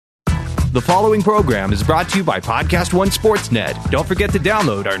The following program is brought to you by Podcast One Sportsnet. Don't forget to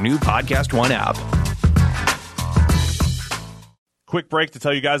download our new Podcast One app. Quick break to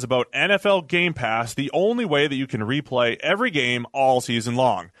tell you guys about NFL Game Pass, the only way that you can replay every game all season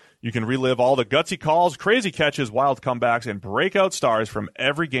long. You can relive all the gutsy calls, crazy catches, wild comebacks, and breakout stars from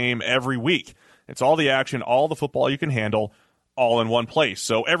every game every week. It's all the action, all the football you can handle, all in one place.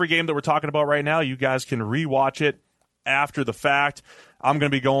 So every game that we're talking about right now, you guys can rewatch it after the fact. I'm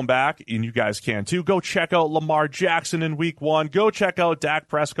going to be going back, and you guys can too. Go check out Lamar Jackson in Week 1. Go check out Dak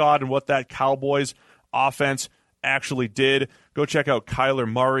Prescott and what that Cowboys offense actually did. Go check out Kyler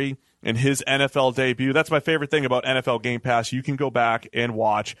Murray and his NFL debut. That's my favorite thing about NFL Game Pass. You can go back and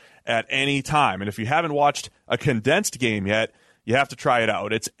watch at any time. And if you haven't watched a condensed game yet, you have to try it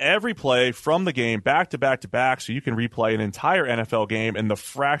out. It's every play from the game back to back to back, so you can replay an entire NFL game in the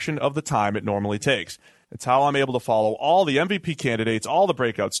fraction of the time it normally takes. It's how I'm able to follow all the MVP candidates, all the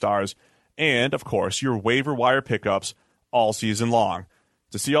breakout stars, and, of course, your waiver wire pickups all season long.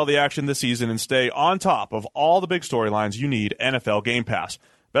 To see all the action this season and stay on top of all the big storylines, you need NFL Game Pass.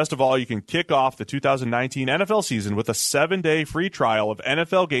 Best of all, you can kick off the 2019 NFL season with a 7-day free trial of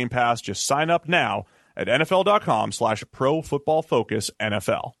NFL Game Pass. Just sign up now at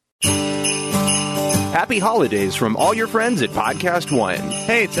NFL.com/ProFootballFocusNFL. Happy holidays from all your friends at Podcast One.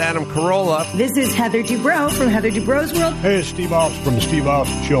 Hey, it's Adam Carolla. This is Heather Dubrow from Heather Dubrow's World. Hey, it's Steve Austin from the Steve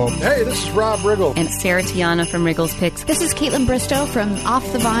Austin Show. Hey, this is Rob Riggle. And Sarah Tiana from Riggle's Picks. This is Caitlin Bristow from Off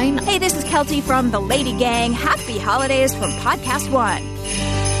the Vine. Hey, this is Kelty from The Lady Gang. Happy holidays from Podcast One.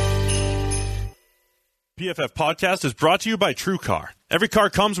 PFF Podcast is brought to you by TrueCar. Every car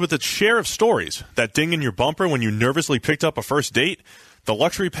comes with its share of stories. That ding in your bumper when you nervously picked up a first date, the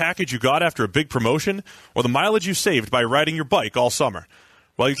luxury package you got after a big promotion, or the mileage you saved by riding your bike all summer.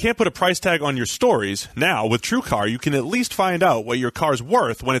 While you can't put a price tag on your stories, now with TrueCar you can at least find out what your car's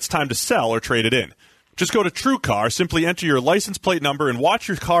worth when it's time to sell or trade it in. Just go to TrueCar, simply enter your license plate number, and watch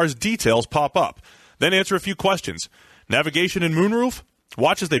your car's details pop up. Then answer a few questions. Navigation and moonroof?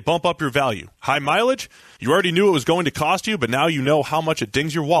 Watch as they bump up your value. High mileage? You already knew it was going to cost you, but now you know how much it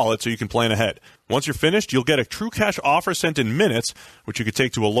dings your wallet so you can plan ahead. Once you're finished, you'll get a True Cash offer sent in minutes, which you could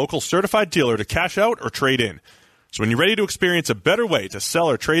take to a local certified dealer to cash out or trade in. So when you're ready to experience a better way to sell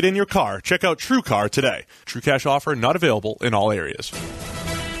or trade in your car, check out TrueCar today. True Cash offer not available in all areas.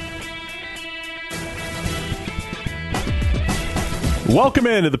 Welcome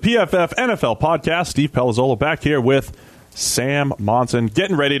into the PFF NFL podcast. Steve Palazzolo back here with Sam Monson,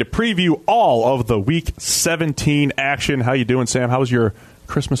 getting ready to preview all of the Week 17 action. How you doing, Sam? How was your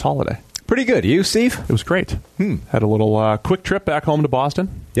Christmas holiday? Pretty good. You, Steve? It was great. Had a little quick trip back home to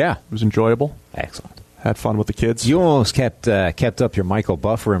Boston. Yeah. It was enjoyable. Excellent. Had fun with the kids. You almost kept up your Michael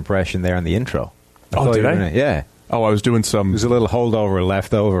Buffer impression there in the intro. Did I? Yeah. Oh, I was doing some... It was a little holdover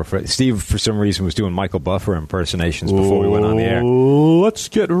left over. Steve, for some reason, was doing Michael Buffer impersonations before we went on the air. Let's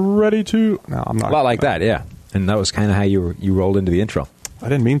get ready to... No, I'm not... A lot like that, yeah. And that was kind of how you rolled into the intro. I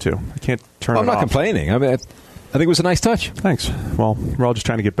didn't mean to. I can't turn it off. I'm not complaining. I mean, I think it was a nice touch. Thanks. Well, we're all just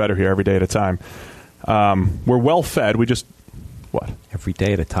trying to get better here every day at a time. We're well fed. We just... What? Every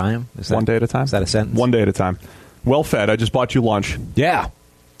day at a time? One day at a time? Is that a sentence? One day at a time. Well fed. I just bought you lunch. Yeah.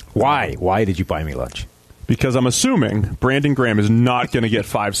 Why? Why did you buy me lunch? Because I'm assuming Brandon Graham is not going to get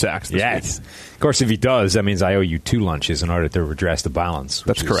 5 sacks this week. Of course, if he does, that means I owe you 2 lunches in order to redress the balance.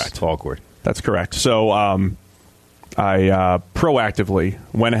 That's correct. Awkward. That's correct. So I proactively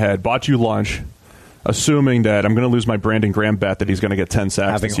went ahead, bought you lunch, assuming that I'm going to lose my Brandon Graham bet that he's going to get 10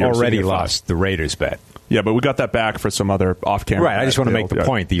 sacks Having this year. already lost the Raiders bet. Yeah, but we got that back for some other off-camera. Right, I just want to make the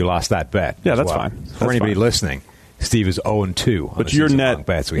point that you lost that bet. Yeah, that's fine. For anybody listening, Steve is 0-2. But your net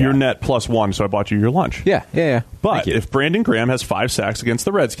 +1, so I bought you your lunch. Yeah. But if Brandon Graham has 5 sacks against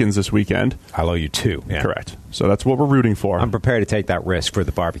the Redskins this weekend, I'll owe you 2. Yeah. Correct. So that's what we're rooting for. I'm prepared to take that risk for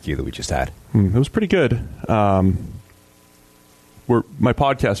the barbecue that we just had. It was pretty good. My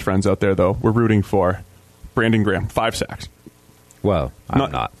podcast friends out there, though, we're rooting for Brandon Graham, 5 sacks. Well,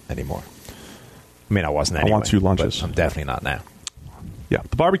 I'm not anymore. I mean, I wasn't anyway. I want 2 lunches. I'm definitely not now. Yeah,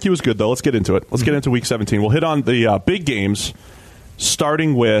 the barbecue was good, though. Let's get into it. Let's get into Week 17. We'll hit on the big games,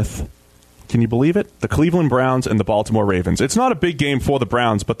 starting with, can you believe it? The Cleveland Browns and the Baltimore Ravens. It's not a big game for the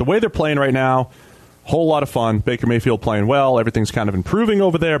Browns, but the way they're playing right now, whole lot of fun. Baker Mayfield playing well. Everything's kind of improving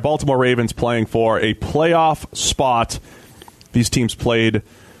over there. Baltimore Ravens playing for a playoff spot. These teams played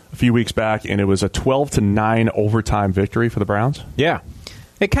a few weeks back, and it was a 12-9 overtime victory for the Browns. Yeah.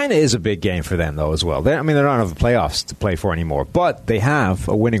 It kind of is a big game for them, though, as well. They're not in the playoffs to play for anymore, but they have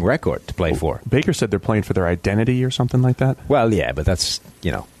a winning record to play for. Baker said they're playing for their identity or something like that. Well, yeah, but that's,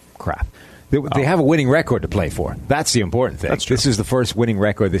 crap. They have a winning record to play for. That's the important thing. That's true. This is the first winning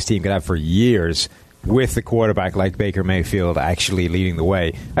record this team could have for years with the quarterback like Baker Mayfield actually leading the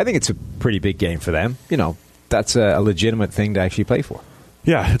way. I think it's a pretty big game for them. That's a legitimate thing to actually play for.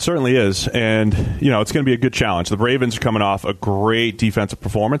 Yeah, it certainly is. And, it's going to be a good challenge. The Ravens are coming off a great defensive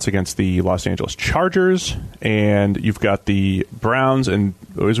performance against the Los Angeles Chargers. And you've got the Browns. And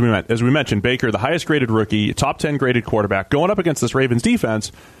as we mentioned, Baker, the highest graded rookie, top 10 graded quarterback, going up against this Ravens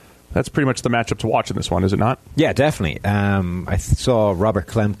defense. That's pretty much the matchup to watch in this one, is it not? Yeah, definitely. I saw Robert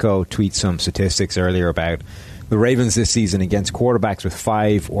Klemko tweet some statistics earlier about the Ravens this season against quarterbacks with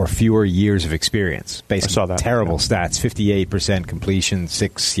 5 or fewer years of experience. Basically, terrible stats. 58% completion,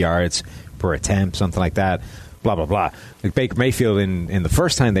 6 yards per attempt, something like that. Blah, blah, blah. Like Baker Mayfield, in the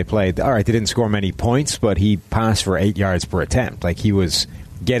first time they played, all right, they didn't score many points, but he passed for 8 yards per attempt. Like, he was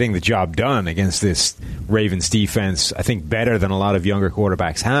getting the job done against this Ravens defense, I think better than a lot of younger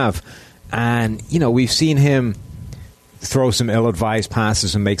quarterbacks have. And, we've seen him throw some ill-advised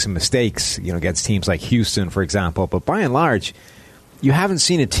passes and make some mistakes, against teams like Houston, for example. But by and large, you haven't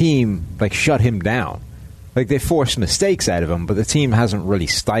seen a team, shut him down. They forced mistakes out of him, but the team hasn't really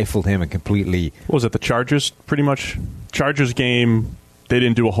stifled him and completely... What was it, the Chargers, pretty much? Chargers game, they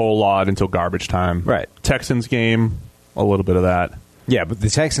didn't do a whole lot until garbage time. Right. Texans game, a little bit of that. Yeah, but the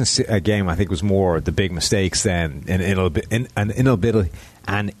Texans game, I think, was more the big mistakes than an inability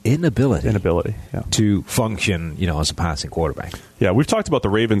to function, as a passing quarterback. Yeah, we've talked about the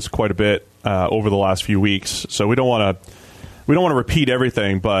Ravens quite a bit over the last few weeks, so we don't want to repeat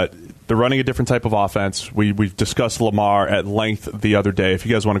everything, but they're running a different type of offense. We've discussed Lamar at length the other day. If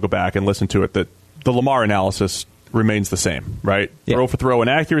you guys want to go back and listen to it, that the Lamar analysis remains the same, right? Yeah. Throw for throw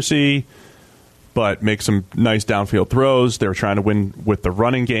inaccuracy, but make some nice downfield throws. They're trying to win with the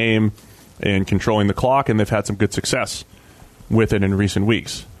running game and controlling the clock, and they've had some good success with it in recent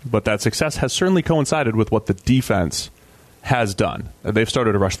weeks. But that success has certainly coincided with what the defense has done. They've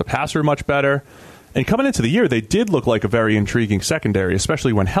started to rush the passer much better. And coming into the year, they did look like a very intriguing secondary,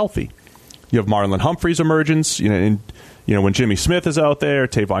 especially when healthy. You have Marlon Humphrey's emergence, when Jimmy Smith is out there,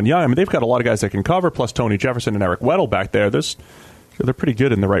 Tavon Young. I mean, they've got a lot of guys that can cover, plus Tony Jefferson and Eric Weddle back there. They're pretty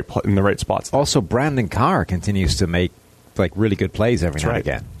good in the right spots. Also, Brandon Carr continues to make really good plays every now and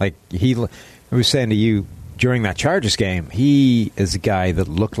again. I was saying to you during that Chargers game, he is a guy that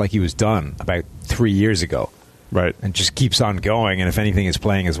looked like he was done about 3 years ago, right? And just keeps on going. And if anything, is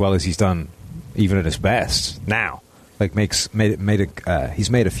playing as well as he's done, even at his best now. He's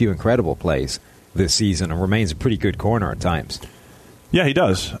made a few incredible plays this season and remains a pretty good corner at times. Yeah, he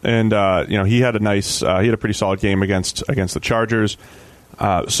does, and he had a pretty solid game against the Chargers.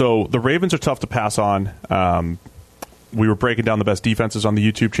 So the Ravens are tough to pass on. We were breaking down the best defenses on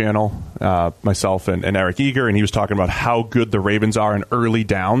the YouTube channel, myself and Eric Eager, and he was talking about how good the Ravens are in early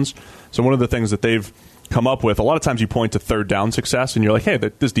downs. So one of the things that they've come up with, a lot of times you point to third down success, and you're like, hey,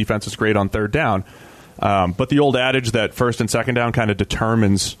 this defense is great on third down. But the old adage that first and second down kind of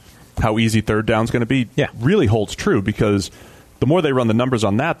determines how easy third down is going to be really holds true, because the more they run the numbers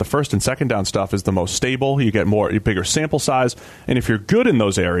on that, the first and second down stuff is the most stable. You get bigger sample size. And if you're good in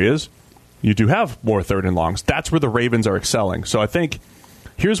those areas, you do have more third and longs. That's where the Ravens are excelling. So I think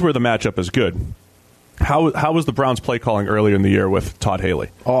here's where the matchup is good. How was the Browns play calling earlier in the year with Todd Haley?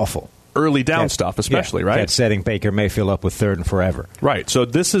 Awful. Early down stuff, especially, right? Setting Baker Mayfield up with third and forever. Right. So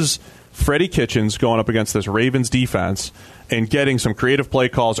this is Freddie Kitchens going up against this Ravens defense and getting some creative play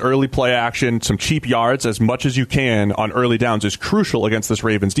calls, early play action, some cheap yards as much as you can on early downs is crucial against this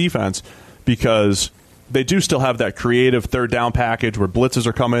Ravens defense, because they do still have that creative third down package where blitzes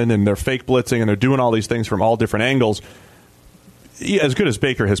are coming and they're fake blitzing and they're doing all these things from all different angles. As good as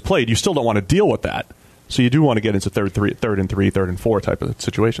Baker has played, you still don't want to deal with that. So you do want to get into third and three, third and four type of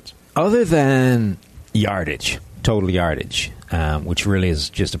situations. Other than total yardage, which really is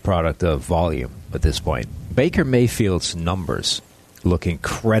just a product of volume at this point, Baker Mayfield's numbers look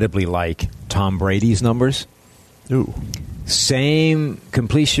incredibly like Tom Brady's numbers. Ooh. Same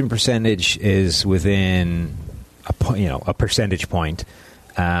completion percentage is within a percentage point.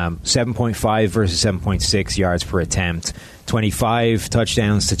 7.5 versus 7.6 yards per attempt. 25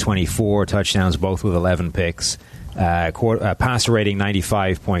 touchdowns to 24 touchdowns, both with 11 picks. Passer rating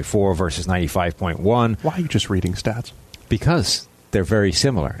 95.4 versus 95.1. Why are you just reading stats? Because they're very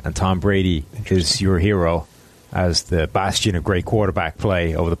similar, and Tom Brady is your hero as the bastion of great quarterback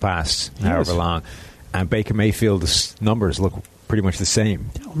play over the past however long. And Baker Mayfield's numbers look pretty much the same.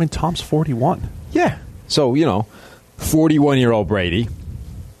 I mean, Tom's 41. Yeah. So, 41-year-old Brady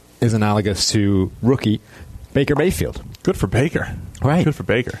is analogous to rookie Baker Mayfield. Good for Baker. Right. Good for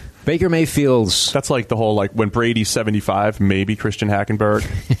Baker. Baker Mayfield's... That's like the whole, when Brady's 75, maybe Christian Hackenberg.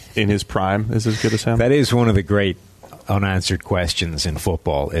 in his prime is as good as him? That is one of the great unanswered questions in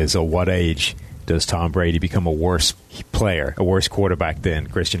football, is at what age does Tom Brady become a worse player, a worse quarterback than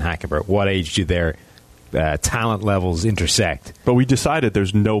Christian Hackenberg? What age do their talent levels intersect? But we decided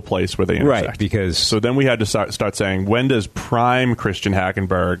there's no place where they intersect. Right, because... So then we had to start saying, when does prime Christian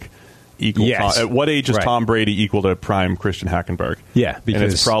Hackenberg equal Tom? At what age is Tom Brady equal to prime Christian Hackenberg? Yeah, because...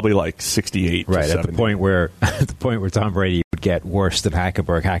 And it's probably like 68 right, to 70. at the point where Tom Brady would get worse than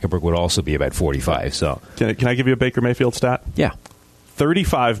Hackenberg would also be about 45. So Can I give you a Baker Mayfield stat? Yeah.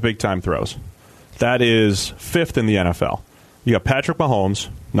 35 big-time throws. That is 5th in the NFL. You got Patrick Mahomes,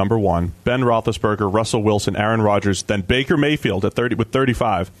 number 1, Ben Roethlisberger, Russell Wilson, Aaron Rodgers, then Baker Mayfield with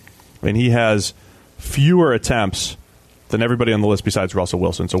 35. And he has fewer attempts than everybody on the list besides Russell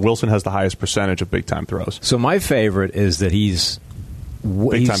Wilson. So Wilson has the highest percentage of big-time throws. So my favorite is that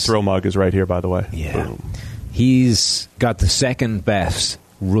big-time throw mug is right here, by the way. Yeah. Boom. He's got the second best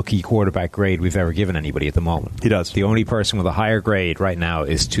rookie quarterback grade we've ever given anybody at the moment. He does. The only person with a higher grade right now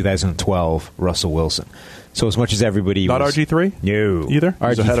is 2012 Russell Wilson. So as much as everybody Not was... RG3? No. Either?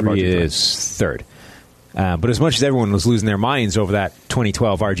 RG3 is third. But as much as everyone was losing their minds over that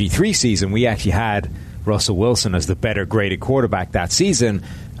 2012 RG3 season, we actually had Russell Wilson as the better graded quarterback that season.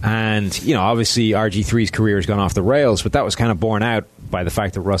 And, obviously RG3's career has gone off the rails, but that was kind of borne out by the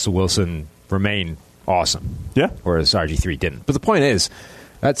fact that Russell Wilson remained awesome. Yeah. Whereas RG3 didn't. But the point is,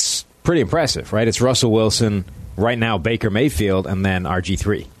 that's pretty impressive, right? It's Russell Wilson, right now Baker Mayfield, and then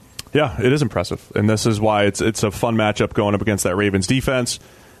RG3. Yeah, it is impressive. And this is why it's a fun matchup going up against that Ravens defense.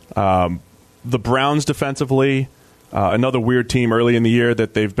 The Browns defensively, another weird team early in the year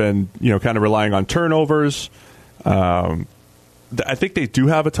that they've been, kind of relying on turnovers. I think they do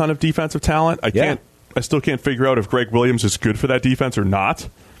have a ton of defensive talent. I still can't figure out if Greg Williams is good for that defense or not.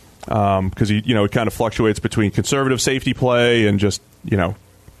 Because it kind of fluctuates between conservative safety play and just,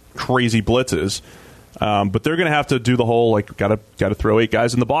 crazy blitzes. But they're going to have to do the whole, got to throw 8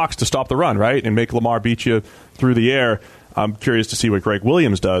 guys in the box to stop the run, right? And make Lamar beat you through the air. I'm curious to see what Greg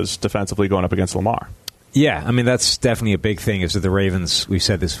Williams does defensively going up against Lamar. Yeah, I mean, that's definitely a big thing is that the Ravens, we've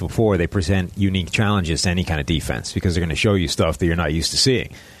said this before, they present unique challenges to any kind of defense because they're going to show you stuff that you're not used to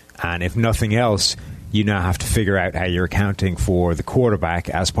seeing. And if nothing else, you now have to figure out how you're accounting for the quarterback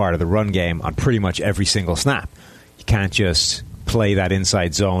as part of the run game on pretty much every single snap. You can't just play that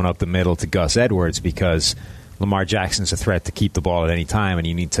inside zone up the middle to Gus Edwards because Lamar Jackson's a threat to keep the ball at any time, and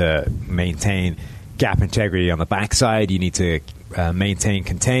you need to maintain gap integrity on the backside. You need to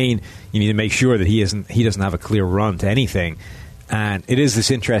contain. You need to make sure that he doesn't have a clear run to anything. And it is this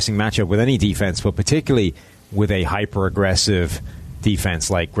interesting matchup with any defense, but particularly with a hyper-aggressive defense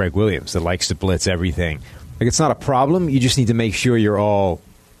like Greg Williams that likes to blitz everything. It's not a problem. You just need to make sure you're all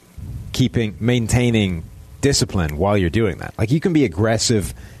maintaining discipline while you're doing that. You can be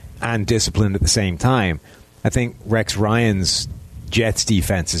aggressive and disciplined at the same time. I think Rex Ryan's Jets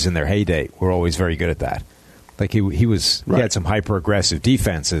defenses in their heyday were always very good at that. He had some hyper aggressive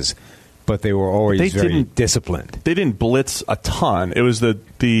defenses, but they were always very disciplined. They didn't blitz a ton. It was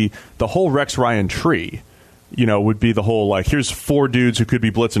the whole Rex Ryan tree. Would be the whole, here's 4 dudes who could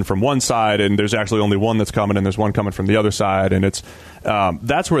be blitzing from one side, and there's actually only one that's coming, and there's one coming from the other side, and it's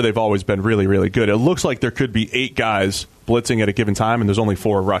that's where they've always been really, really good. It looks like there could be 8 guys blitzing at a given time, and there's only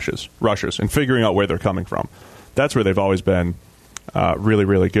 4 rushers, and figuring out where they're coming from. That's where they've always been really,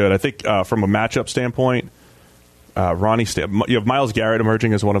 really good. I think from a matchup standpoint, you have Myles Garrett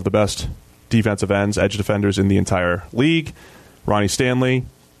emerging as one of the best defensive ends, edge defenders in the entire league. Ronnie Stanley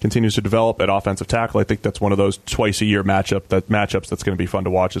continues to develop at offensive tackle. I think that's one of those twice-a-year matchups that's going to be fun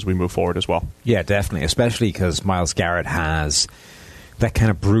to watch as we move forward as well. Yeah, definitely, especially because Myles Garrett has that kind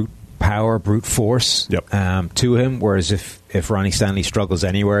of brute power, brute force to him, whereas if Ronnie Stanley struggles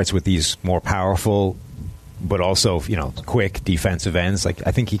anywhere, it's with these more powerful but also, quick defensive ends. I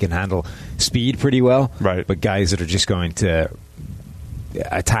think he can handle speed pretty well, right? But guys that are just going to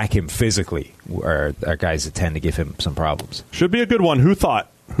attack him physically are guys that tend to give him some problems. Should be a good one.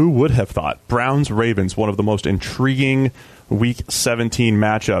 Who would have thought? Browns-Ravens, one of the most intriguing Week 17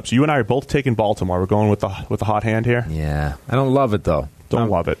 matchups. You and I are both taking Baltimore. We're going with the hot hand here. Yeah. I don't love it, though. Don't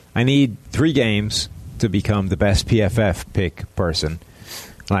love it. I need 3 games to become the best PFF pick person.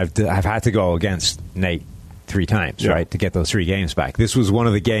 And I've had to go against Nate 3 times, right, to get those 3 games back. This was one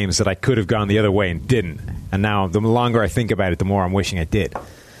of the games that I could have gone the other way and didn't. And now, the longer I think about it, the more I'm wishing I did.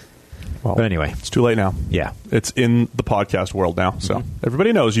 Well, but anyway. It's too late now. Yeah. It's in the podcast world now. So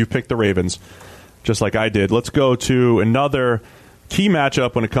everybody knows you've picked the Ravens, just like I did. Let's go to another key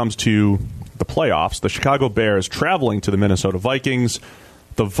matchup when it comes to the playoffs. The Chicago Bears traveling to the Minnesota Vikings.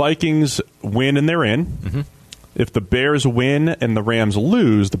 The Vikings win and they're in. If the Bears win and the Rams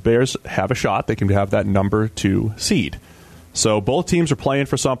lose, the Bears have a shot. They can have that number 2 seed. So both teams are playing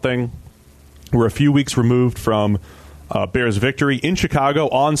for something. We're a few weeks removed from Bears victory in Chicago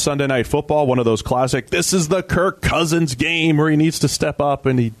on Sunday Night Football, one of those classic, this is the Kirk Cousins game where he needs to step up,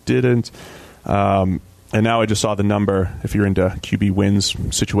 and he didn't. And now I just saw the number, if you're into QB wins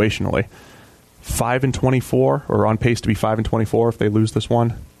situationally, 5-24, or on pace to be 5-24 if they lose this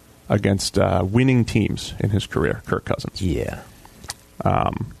one, against winning teams in his career, Kirk Cousins. Yeah.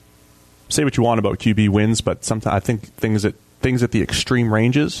 Say what you want about QB wins, but sometimes I think things at the extreme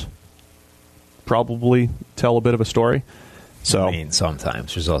ranges probably tell a bit of a story. So, I mean,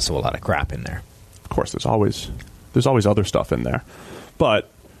 sometimes there's also a lot of crap in there. Of course, there's always other stuff in there,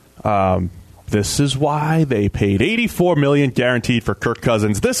 but this is why they paid $84 million guaranteed for Kirk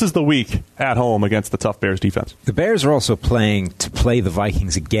Cousins. This is the week at home against the tough Bears defense. The Bears are also playing to play the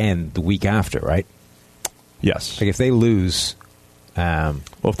Vikings again the week after, right? Yes. Like if they lose, well,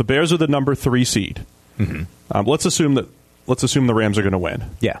 if the Bears are the number 3 seed, let's assume the Rams are going to win.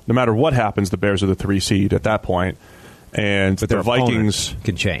 Yeah. No matter what happens, the Bears are the 3 seed at that point, and but the Vikings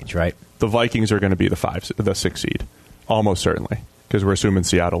can change, right? The Vikings are going to be the 6 seed, almost certainly, because we're assuming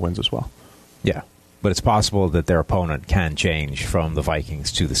Seattle wins as well. Yeah, but it's possible that their opponent can change from the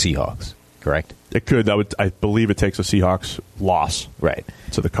Vikings to the Seahawks, correct? It could. I believe it takes a Seahawks loss right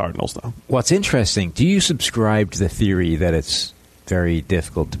to the Cardinals, though. What's interesting, do you subscribe to the theory that it's very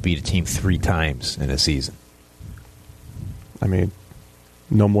difficult to beat a team 3 times in a season? I mean,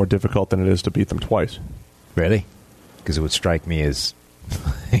 no more difficult than it is to beat them twice. Really? Because it would strike me as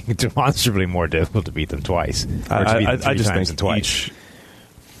demonstrably more difficult to beat them twice. I just think twice.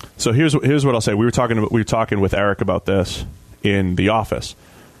 So here's what I'll say. We were talking with Eric about this in the office.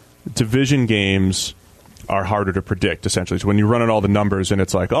 Division games are harder to predict, essentially. So when you run out all the numbers and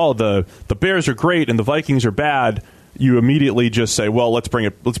it's like, oh, the Bears are great and the Vikings are bad, you immediately just say, well, let's bring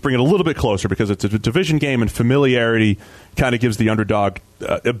it a little bit closer because it's a division game and familiarity kind of gives the underdog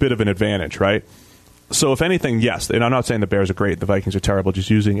a bit of an advantage, right? So if anything, yes, and I'm not saying the Bears are great, the Vikings are terrible, just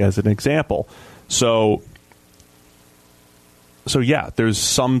using it as an example. So yeah, there's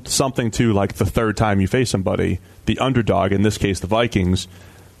something to, like, the third time you face somebody, the underdog, in this case the Vikings,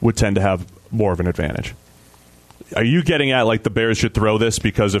 would tend to have more of an advantage. Are you getting at, like, the Bears should throw this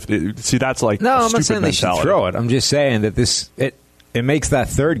because that's like no, a I'm not saying mentality. They should throw it. I'm just saying that it makes that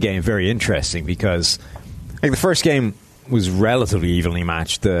third game very interesting because, like, the first game was relatively evenly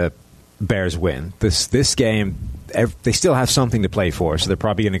matched. The Bears win. This game, they still have something to play for, so they're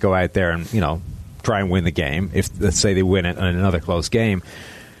probably going to go out there and try and win the game. If, let's say, they win it in another close game,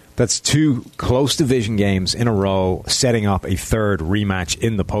 that's 2 close division games in a row, setting up a third rematch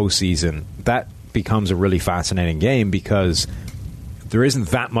in the postseason. That becomes a really fascinating game because there isn't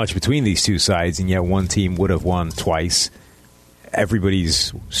that much between these two sides, and yet one team would have won twice.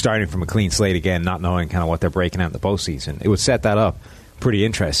 Everybody's starting from a clean slate again, not knowing kind of what they're breaking out in the postseason. It would set that up pretty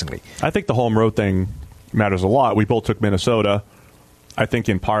interestingly. I think the home road thing matters a lot. We both took Minnesota, I think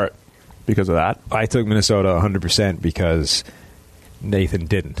in part because of that. I took Minnesota 100% because Nathan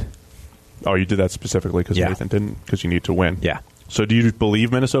didn't. Oh, you did that specifically because Nathan didn't? Because you need to win? Yeah. So do you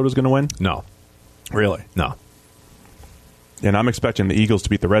believe Minnesota's going to win? No. Really? No. And I'm expecting the Eagles to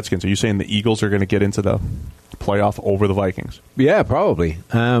beat the Redskins. Are you saying the Eagles are going to get into the playoff over the Vikings? Yeah, probably.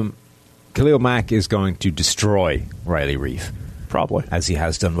 Khalil Mack is going to destroy Riley Reif. Probably. As he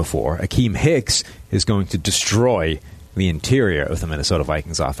has done before. Akeem Hicks is going to destroy the interior of the Minnesota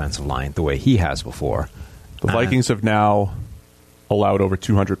Vikings offensive line the way he has before. The Vikings have now allowed over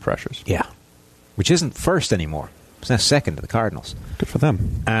 200 pressures. Yeah. Which isn't first anymore. It's now second to the Cardinals. Good for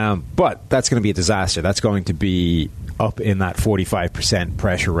them. But that's going to be a disaster. That's going to be up in that 45%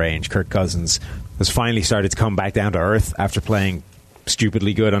 pressure range. Kirk Cousins has finally started to come back down to earth after playing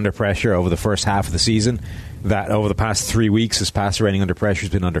stupidly good under pressure over the first half of the season. That over the past 3 weeks, his passer rating under pressure has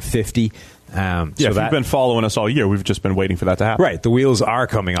been under 50. If you've been following us all year, we've just been waiting for that to happen. Right. The wheels are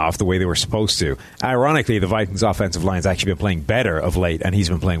coming off the way they were supposed to. Ironically, the Vikings' offensive line's actually been playing better of late, and he's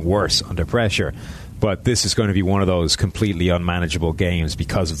been playing worse under pressure. But this is going to be one of those completely unmanageable games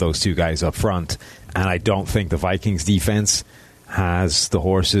because of those two guys up front. And I don't think the Vikings' defense has the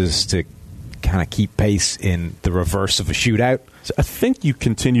horses to kind of keep pace in the reverse of a shootout. So I think you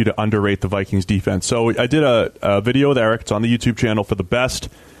continue to underrate the Vikings' defense. So I did a video with Eric. It's on the YouTube channel for the best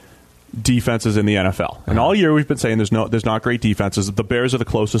defenses in the NFL. And all year we've been saying there's not great defenses. The Bears are the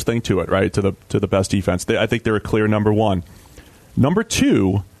closest thing to it, right? To the best defense. I think they're a clear number 1. Number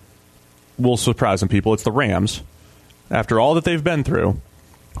 2 will surprise some people. It's the Rams. After all that they've been through,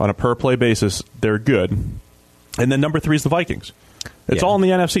 on a per play basis, they're good. And then number 3 is the Vikings. It's all in the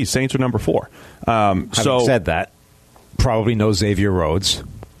NFC. Saints are number 4. Having said that, probably no Xavier Rhodes,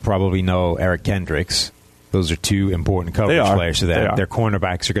 probably no Eric Kendricks. Those are 2 important coverage players for them. Their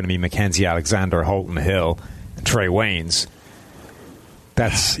cornerbacks are going to be Mackenzie Alexander, Holton Hill, and Trey Waynes.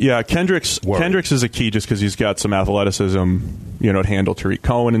 Kendricks is a key just because he's got some athleticism, to handle Tariq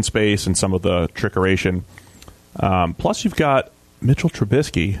Cohen in space and some of the trickeration. Plus, you've got Mitchell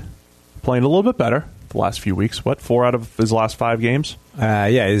Trubisky playing a little bit better the last few weeks. 4 out of his last 5 games?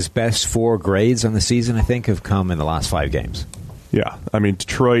 His best 4 grades on the season, I think, have come in the last 5 games. Yeah, I mean,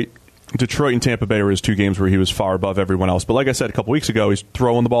 Detroit and Tampa Bay were his 2 games where he was far above everyone else. But like I said a couple weeks ago, he's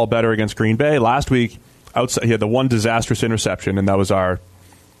throwing the ball better against Green Bay. Last week, he had the one disastrous interception, and that was our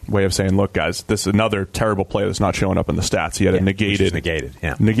way of saying, look, guys, this is another terrible play that's not showing up in the stats. He had a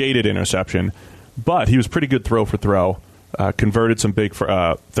negated interception. But he was pretty good throw for throw. Converted some big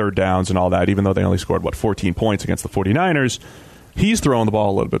third downs and all that, even though they only scored, 14 points against the 49ers. He's throwing the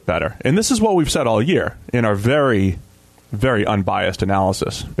ball a little bit better. And this is what we've said all year in our very, very unbiased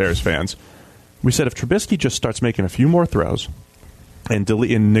analysis, Bears fans. We said if Trubisky just starts making a few more throws and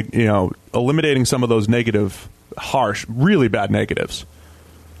eliminating some of those negative, harsh, really bad negatives,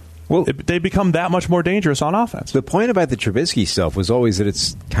 they become that much more dangerous on offense. The point about the Trubisky stuff was always that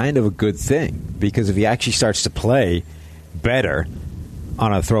it's kind of a good thing, because if he actually starts to play better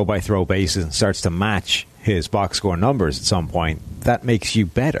on a throw-by-throw basis and starts to match his box score numbers at some point, that makes you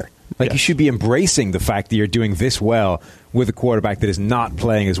better. You should be embracing the fact that you're doing this well with a quarterback that is not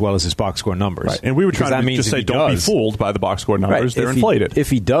playing as well as his box score numbers. Right. And we were trying to just say, don't be fooled by the box score numbers. They're inflated. If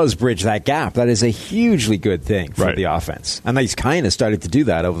he does bridge that gap, that is a hugely good thing for the offense. And he's kind of started to do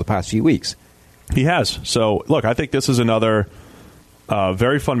that over the past few weeks. He has. So, look, I think this is another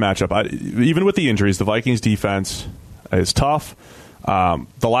very fun matchup. Even with the injuries, the Vikings defense is tough.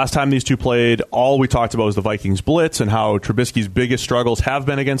 The last time these two played, all we talked about was the Vikings blitz and how Trubisky's biggest struggles have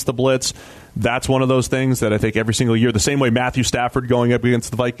been against the blitz. That's one of those things that I think every single year, the same way Matthew Stafford going up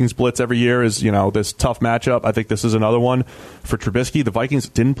against the Vikings blitz every year is, this tough matchup. I think this is another one for Trubisky. The Vikings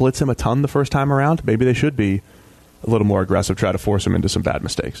didn't blitz him a ton the first time around. Maybe they should be a little more aggressive, try to force him into some bad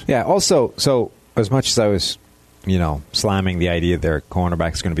mistakes. Yeah, also, so as much as I was, slamming the idea their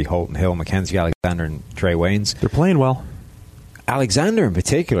cornerback is going to be Holton Hill, Mackenzie Alexander, and Trey Waynes. They're playing well. Alexander in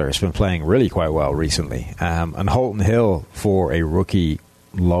particular has been playing really quite well recently. And Holton Hill, for a rookie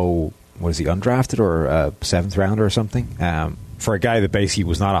low, was he undrafted or a 7th rounder or something? For a guy that basically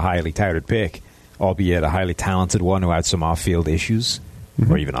was not a highly touted pick, albeit a highly talented one who had some off-field issues,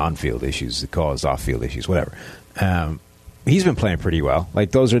 or even on-field issues that caused off-field issues, whatever. He's been playing pretty well.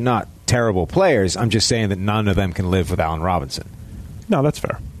 Those are not terrible players. I'm just saying that none of them can live with Allen Robinson. No, that's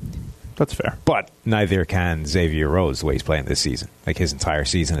fair. That's fair. But neither can Xavier Rhodes the way he's playing this season. His entire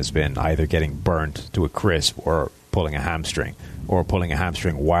season has been either getting burnt to a crisp or pulling a hamstring, or pulling a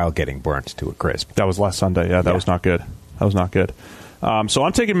hamstring while getting burnt to a crisp. That was last Sunday. Yeah, that was not good. That was not good. So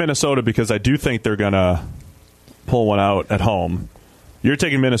I'm taking Minnesota because I do think they're going to pull one out at home. You're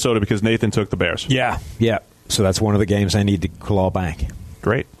taking Minnesota because Nathan took the Bears. Yeah. So that's one of the games I need to claw back.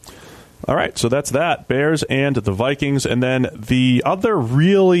 Great. All right, so that's that. Bears and the Vikings. And then the other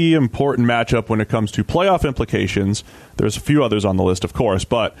really important matchup when it comes to playoff implications, there's a few others on the list, of course,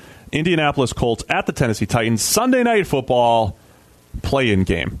 but Indianapolis Colts at the Tennessee Titans, Sunday Night Football play-in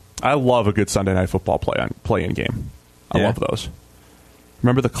game. I love a good Sunday Night Football play-in game. I love those.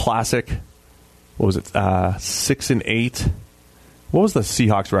 Remember the classic, 6-8? What was the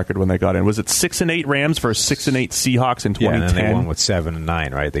Seahawks record when they got in? Was it 6-8 Rams versus 6-8 Seahawks in 2010? Yeah, and then they won with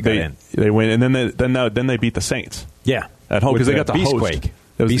 7-9, right? They got in. They win, and then they beat the Saints. Yeah, at home because they got the Beastquake.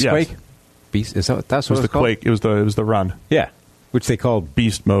 Beastquake. Beast is that? That's what it was the Quake. It was the run. Yeah, which they called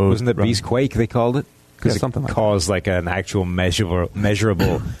Beast Mode. Wasn't it Beastquake? They called it because something it caused an actual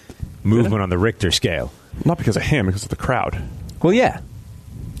measurable movement on the Richter scale. Not because of him, because of the crowd. Well, yeah,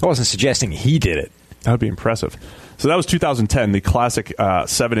 I wasn't suggesting he did it. That would be impressive. So that was 2010, the classic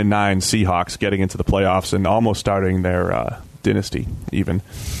 7-9 Seahawks getting into the playoffs and almost starting their dynasty, even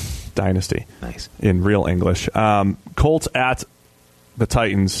dynasty. Nice in real English. Colts at the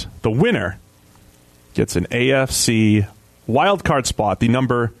Titans. The winner gets an AFC wildcard spot, the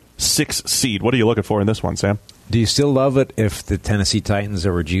number 6 seed. What are you looking for in this one, Sam? Do you still love it if the Tennessee Titans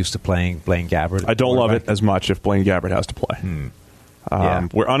are reduced to playing Blaine Gabbert? I don't love it as much if Blaine Gabbert has to play.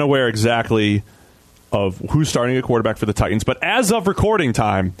 We're unaware exactly of who's starting a quarterback for the Titans. But as of recording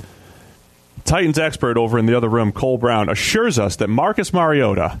time, Titans expert over in the other room, Cole Brown, assures us that Marcus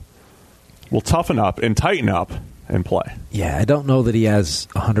Mariota will toughen up and tighten up and play. Yeah, I don't know that he has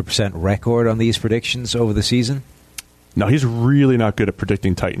 100% record on these predictions over the season. No, he's really not good at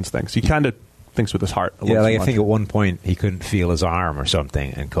predicting Titans things. He kind of thinks with his heart. I think at one point he couldn't feel his arm or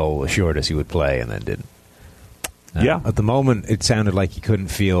something, and Cole assured us he would play and then didn't. At the moment, it sounded like he couldn't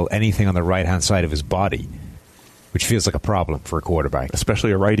feel anything on the right-hand side of his body, which feels like a problem for a quarterback.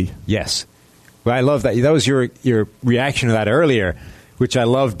 Especially a righty. Yes. Well, I love that. That was your reaction to that earlier, which I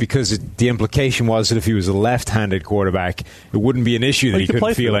loved because the implication was that if he was a left-handed quarterback, it wouldn't be an issue that he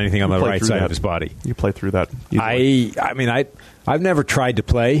couldn't feel anything on the right side of his body. You play through that. I've never tried to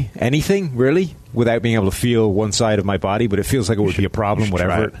play anything, really, without being able to feel one side of my body, but it feels like it would be a problem,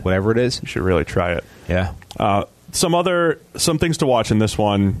 whatever it is. You should really try it. Yeah. Some things to watch in this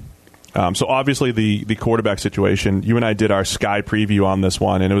one. So obviously the quarterback situation. You and I did our Sky preview on this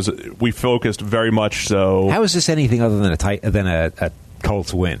one, and we focused very much so. How is this anything other than a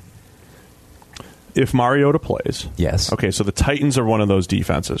Colts win? If Mariota plays, yes. Okay, so the Titans are one of those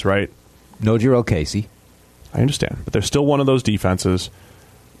defenses, right? No Jurrell Casey. I understand, but they're still one of those defenses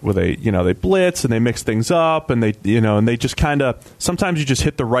where they blitz and they mix things up, and they just kind of sometimes you just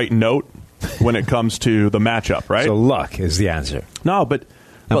hit the right note when it comes to the matchup, right? So luck is the answer. No, but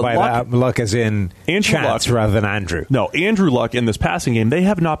luck as in chance rather than Andrew. No, Andrew Luck in this passing game, they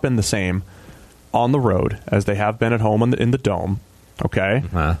have not been the same on the road as they have been at home in the Dome. Okay?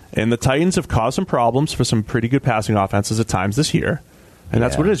 Uh-huh. And the Titans have caused some problems for some pretty good passing offenses at times this year. And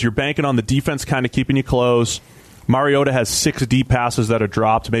that's what it is. You're banking on the defense kind of keeping you close. Mariota has 6 deep passes that are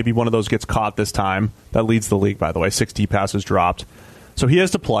dropped. Maybe one of those gets caught this time. That leads the league, by the way. 6 deep passes dropped. So he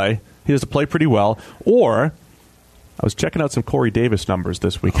has to play. He has to play pretty well. Or, I was checking out some Corey Davis numbers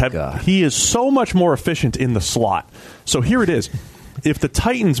this week. He is so much more efficient in the slot. So here it is. If the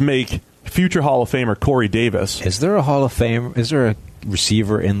Titans make future Hall of Famer Corey Davis... Is there a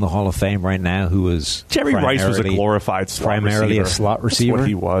receiver in the Hall of Fame right now who is... Jerry Rice was a glorified slot receiver. Primarily a slot receiver? That's what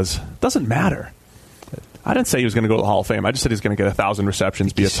he was. Doesn't matter. I didn't say he was going to go to the Hall of Fame. I just said he's going to get 1,000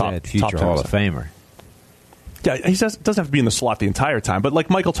 receptions, be a top future Hall of Famer. Yeah, he doesn't have to be in the slot the entire time, but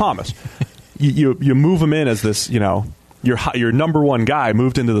like Michael Thomas, you move him in as this, your number one guy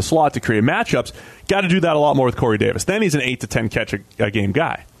moved into the slot to create matchups. Got to do that a lot more with Corey Davis. Then he's an 8 to 10 catch a game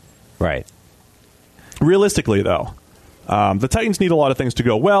guy. Right. Realistically, though, the Titans need a lot of things to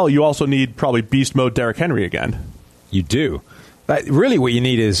go well. You also need probably beast mode Derrick Henry again. You do. Really, what you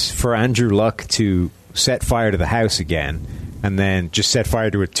need is for Andrew Luck to set fire to the house again, and then just set fire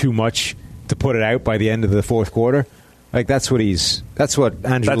to it too much to put it out by the end of the fourth quarter. Like that's what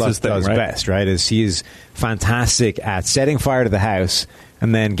Andrew Luck does best, right? Is he is fantastic at setting fire to the house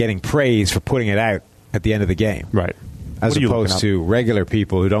and then getting praise for putting it out at the end of the game, right? As opposed to regular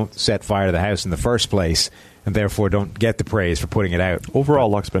people who don't set fire to the house in the first place and therefore don't get the praise for putting it out. Overall,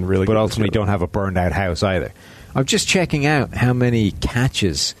 Luck's been really good. But ultimately don't have a burned out house either. I'm just checking out how many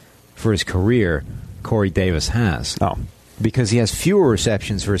catches for his career Corey Davis has. Oh. Because he has fewer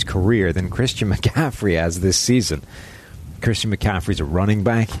receptions for his career than Christian McCaffrey has this season. Christian McCaffrey's a running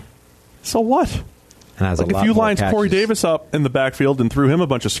back. So what? And has if you lined Corey Davis up in the backfield and threw him a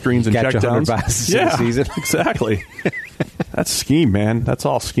bunch of screens and checkdowns, this season. Exactly. That's scheme, man. That's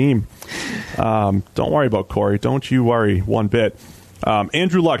all scheme. Don't worry about Corey. Don't you worry one bit.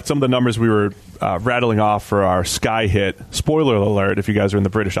 Andrew Luck, some of the numbers we were rattling off for our Sky hit. Spoiler alert, if you guys are in the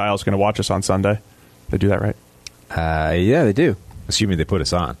British Isles going to watch us on Sunday. They do that, right? Yeah, they do. Assuming they put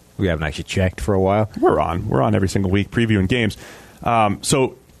us on. We haven't actually checked for a while. We're on every single week previewing games.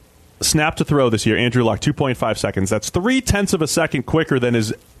 So snap to throw this year, Andrew Luck, 2.5 seconds. That's 0.3 of a second quicker than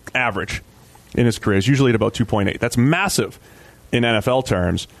his average in his career. It's usually at about 2.8. That's massive in NFL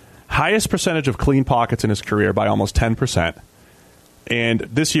terms. Highest percentage of clean pockets in his career by almost 10%. And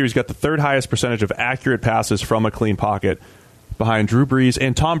this year he's got the 3rd highest percentage of accurate passes from a clean pocket behind Drew Brees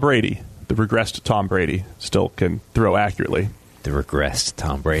and Tom Brady. The regressed Tom Brady still can throw accurately. The regressed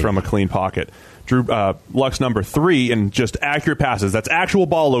Tom Brady. From a clean pocket. Luck's number 3 in just accurate passes. That's actual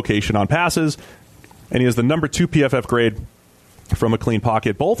ball location on passes. And he has the number 2 PFF grade from a clean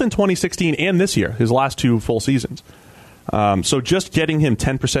pocket, both in 2016 and this year, his last 2 full seasons. So just getting him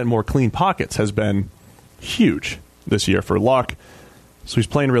 10% more clean pockets has been huge this year for Luck. So he's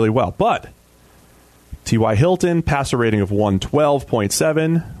playing really well. But T.Y. Hilton, passer rating of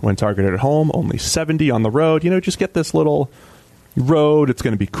 112.7 when targeted at home, only 70 on the road. Just get this little road. It's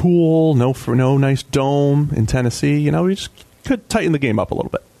going to be cool. No nice dome in Tennessee. We just could tighten the game up a little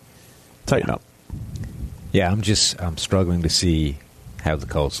bit. Tighten up. Yeah, I'm struggling to see how the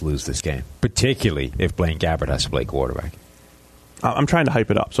Colts lose this game, particularly if Blaine Gabbert has to play quarterback. I'm trying to hype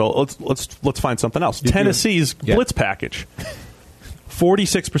it up. So let's find something else. Tennessee's blitz package.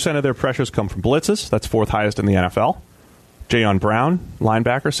 46% of their pressures come from blitzes. That's 4th highest in the NFL. Jayon Brown,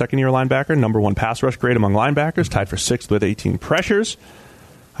 linebacker, second-year linebacker, number 1 pass rush grade among linebackers, tied for 6th with 18 pressures.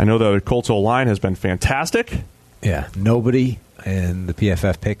 I know the Colts O-line has been fantastic. Yeah, nobody in the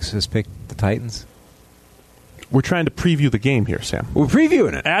PFF picks has picked the Titans. We're trying to preview the game here, Sam. We're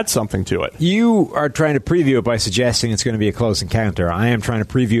previewing it. Add something to it. You are trying to preview it by suggesting it's going to be a close encounter. I am trying to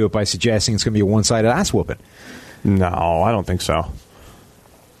preview it by suggesting it's going to be a one-sided ass-whooping. No, I don't think so.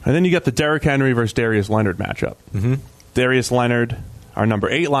 And then you got the Derrick Henry versus Darius Leonard matchup. Mm-hmm. Darius Leonard, our number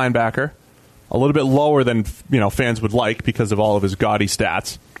 8 linebacker, a little bit lower than fans would like because of all of his gaudy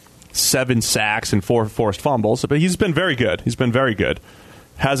stats. 7 sacks and 4 forced fumbles, but he's been very good.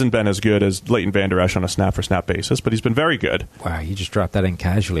 Hasn't been as good as Leighton Vander Esch on a snap-for-snap basis, but he's been very good. Wow, you just dropped that in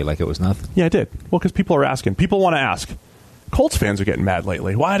casually like it was nothing. Yeah, I did. Well, because people are asking. People want to ask. Colts fans are getting mad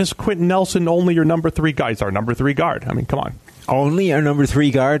lately. Why does Quentin Nelson only your number 3 guy? He's our number 3 guard. I mean, come on. Only our number 3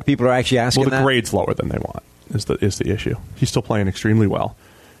 guard? People are actually asking that? Well, the grade's lower than they want is the issue. He's still playing extremely well.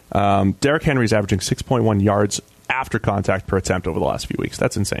 Derrick Henry's averaging 6.1 yards after contact per attempt over the last few weeks.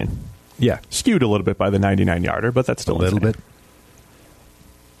 That's insane. Yeah. Skewed a little bit by the 99-yarder, but that's still a little insane. bit.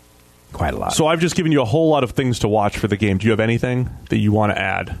 Quite a lot. So I've just given you a whole lot of things to watch for the game. Do you have anything that you want to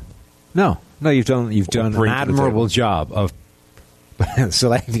add? No, you've done an admirable job of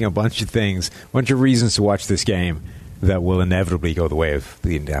selecting a bunch of things, a bunch of reasons to watch this game that will inevitably go the way of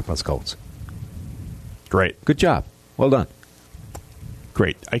the Indianapolis Colts. Great. Good job. Well done.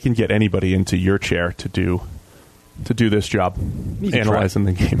 Great. I can get anybody into your chair to do this job, analyzing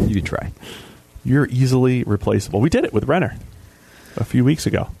the game. You can try. You're easily replaceable. We did it with Renner a few weeks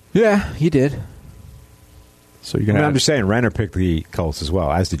ago. Yeah, you did. So you're gonna. I'm just saying, Renner picked the Colts as well,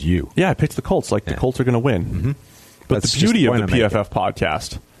 as did you. Yeah, I picked the Colts. The Colts are going to win. Mm-hmm. But the beauty of the PFF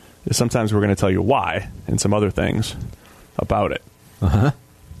podcast is sometimes we're going to tell you why and some other things about it. Uh-huh.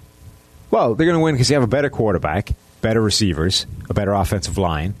 Well, they're going to win because you have a better quarterback, better receivers, a better offensive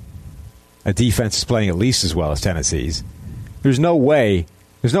line, a defense is playing at least as well as Tennessee's. There's no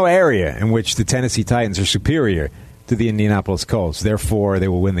area in which the Tennessee Titans are superior to the Indianapolis Colts. Therefore, they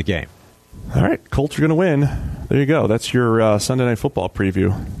will win the game. All right, Colts are going to win. There you go. That's your Sunday Night Football preview.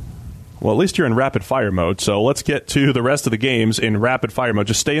 Well, at least you're in rapid-fire mode, so let's get to the rest of the games in rapid-fire mode.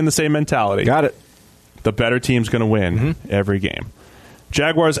 Just stay in the same mentality. Got it. The better team's going to win every game.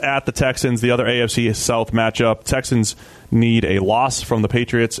 Jaguars at the Texans, the other AFC South matchup. Texans need a loss from the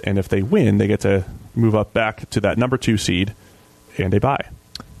Patriots, and if they win, they get to move up back to that number 2 seed, and they bye.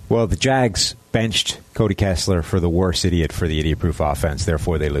 Well, the Jags benched Cody Kessler for the worst idiot for the idiot-proof offense.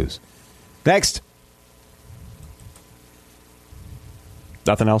 Therefore, they lose. Next.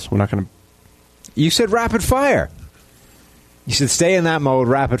 Nothing else? We're not going to... You said rapid fire. You said stay in that mode,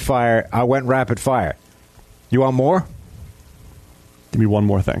 rapid fire. I went rapid fire. You want more? Give me one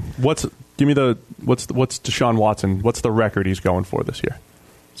more thing. What's Deshaun Watson? What's the record he's going for this year?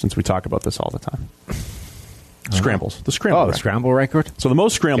 Since we talk about this all the time. Scrambles. The scramble record. The scramble record? So the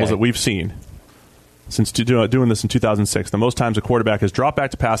most scrambles that we've seen since doing this in 2006, the most times a quarterback has dropped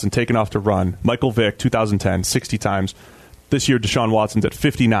back to pass and taken off to run. Michael Vick, 2010, 60 times. This year, Deshaun Watson's at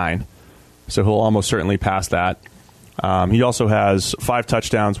 59, so he'll almost certainly pass that. He also has 5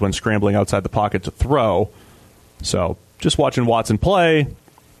 touchdowns when scrambling outside the pocket to throw. So just watching Watson play,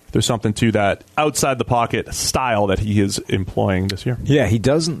 there's something to that outside the pocket style that he is employing this year. Yeah, he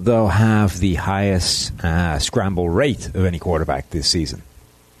doesn't, though, have the highest scramble rate of any quarterback this season.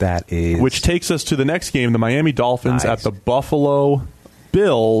 That is... Which takes us to the next game, the Miami Dolphins at the Buffalo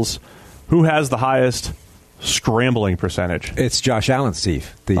Bills. Who has the highest scrambling percentage? It's Josh Allen,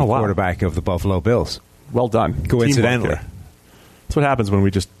 Steve, the quarterback of the Buffalo Bills. Well done. Coincidentally. That's what happens when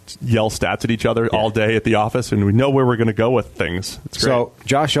we just yell stats at each other all day at the office, and we know where we're going to go with things. It's great. So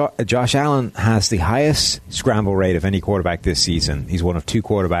Josh Allen has the highest scramble rate of any quarterback this season. He's one of 2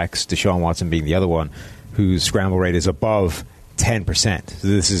 quarterbacks, Deshaun Watson being the other one, whose scramble rate is above 10%. So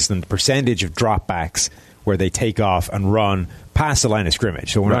this is the percentage of dropbacks where they take off and run past the line of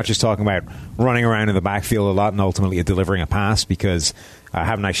scrimmage. So we're not just talking about running around in the backfield a lot and ultimately delivering a pass, because I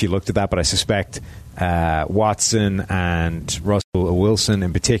haven't actually looked at that, but I suspect Watson and Russell Wilson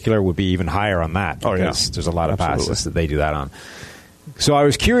in particular would be even higher on that, because there's a lot of passes that they do that on. So I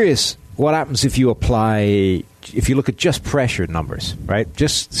was curious what happens if you look at just pressured numbers, right?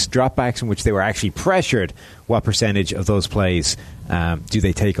 Just dropbacks in which they were actually pressured. What percentage of those plays do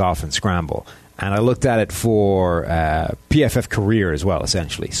they take off and scramble? And I looked at it for PFF career as well,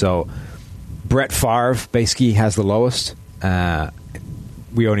 essentially. So Brett Favre basically has the lowest.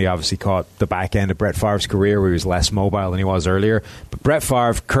 We only obviously caught the back end of Brett Favre's career, where he was less mobile than he was earlier. But Brett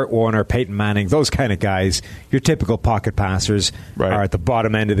Favre, Kurt Warner, Peyton Manning, those kind of guys, your typical pocket passers, are at the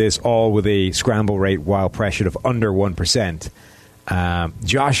bottom end of this, all with a scramble rate while pressured of under 1%.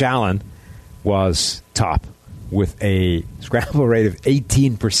 Josh Allen was top with a scramble rate of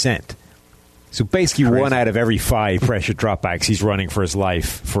 18%. So basically, Crazy. 1 out of every 5 pressure dropbacks he's running for his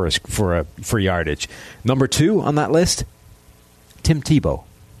life for yardage. Number 2 on that list, Tim Tebow.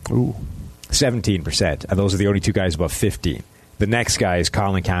 Ooh. 17%. And those are the only 2 guys above 15. The next guy is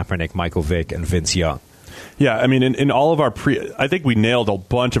Colin Kaepernick, Michael Vick, and Vince Young. Yeah, I mean, in all of our I think we nailed a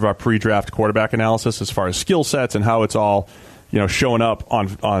bunch of our pre-draft quarterback analysis as far as skill sets and how it's all, showing up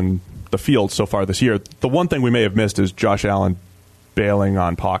on the field so far this year. The one thing we may have missed is Josh Allen bailing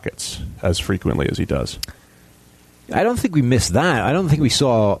on pockets as frequently as he does. I don't think we missed that. I don't think we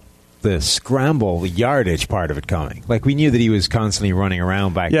saw the scramble, the yardage part of it coming. Like, we knew that he was constantly running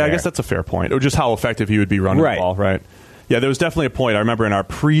around back there. Yeah, I guess that's a fair point. Or just how effective he would be running the ball, right? Yeah, there was definitely a point. I remember in our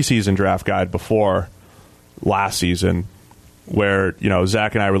preseason draft guide before last season where,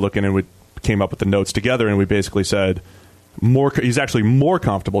 Zach and I were looking and we came up with the notes together and we basically said he's actually more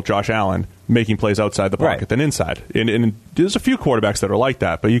comfortable, Josh Allen, making plays outside the pocket than inside. And there's a few quarterbacks that are like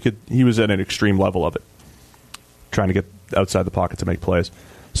that, but he was at an extreme level of it, trying to get outside the pocket to make plays.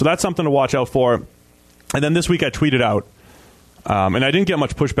 So that's something to watch out for. And then this week I tweeted out, and I didn't get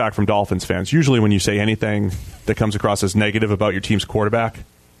much pushback from Dolphins fans. Usually when you say anything that comes across as negative about your team's quarterback,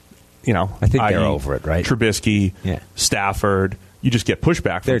 I think they're over it, right? Trubisky, Stafford, you just get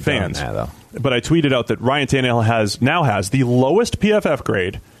pushback from fans. Now, though. But I tweeted out that Ryan Tannehill now has the lowest PFF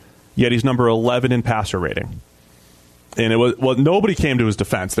grade, yet he's number 11 in passer rating. And nobody came to his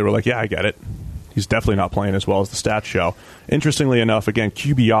defense. They were like, yeah, I get it. He's definitely not playing as well as the stats show. Interestingly enough, again,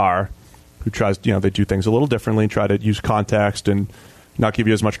 QBR, who tries, they do things a little differently, try to use context and not give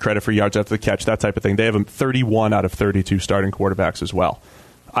you as much credit for yards after the catch, that type of thing. They have him 31 out of 32 starting quarterbacks as well.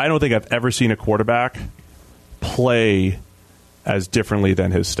 I don't think I've ever seen a quarterback play as differently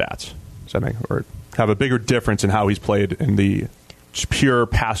than his stats. Or have a bigger difference in how he's played in the pure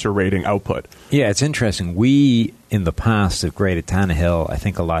passer rating output. Yeah, it's interesting. We, in the past, have graded Tannehill, I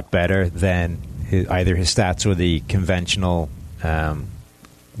think, a lot better than either his stats or the conventional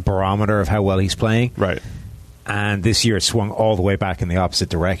barometer of how well he's playing. Right. And this year it swung all the way back in the opposite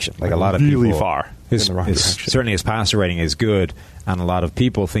direction. Like a lot of really people, far in the wrong direction. Certainly his passer rating is good, and a lot of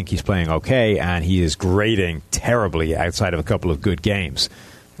people think he's playing okay, and he is grading terribly outside of a couple of good games.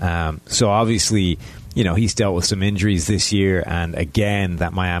 So obviously, he's dealt with some injuries this year, and again,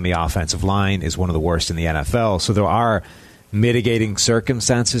 that Miami offensive line is one of the worst in the NFL. So there are mitigating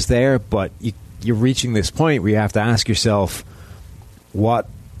circumstances there, but you're reaching this point where you have to ask yourself, what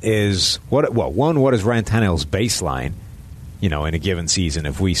is Ryan Tannehill's baseline, in a given season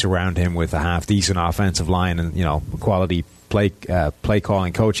if we surround him with a half-decent offensive line and, quality play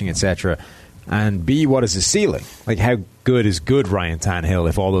calling, coaching, etc., and B, what is his ceiling? Like, how good is good Ryan Tannehill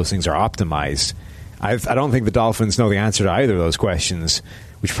if all those things are optimized? I don't think the Dolphins know the answer to either of those questions,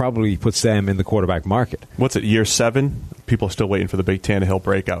 which probably puts them in the quarterback market. What's it, year 7? People are still waiting for the big Tannehill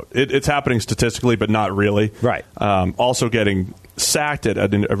breakout. It's happening statistically, but not really. Right. Also getting sacked at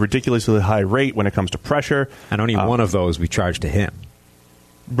a ridiculously high rate when it comes to pressure. And only one of those we charge to him.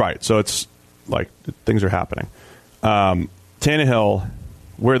 Right. So it's like things are happening. Tannehill,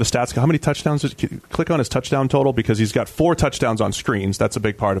 where are the stats? How many touchdowns? Click on his touchdown total because he's got 4 touchdowns on screens. That's a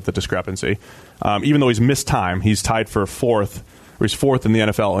big part of the discrepancy. Even though he's missed time, he's tied for fourth in the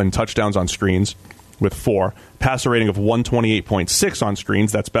NFL in touchdowns on screens with 4. Passer rating of 128.6 on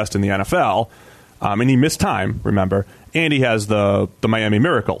screens. That's best in the NFL. And he missed time, remember. And he has the Miami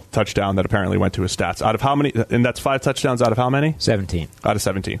Miracle touchdown that apparently went to his stats. Out of how many? And that's 5 touchdowns out of how many? 17. Out of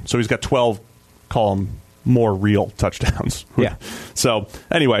 17. So he's got 12, call them more real touchdowns. Yeah. So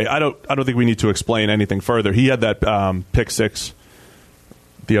anyway, I don't think we need to explain anything further. He had that pick 6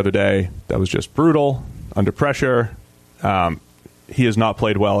 the other day that was just brutal, under pressure. He has not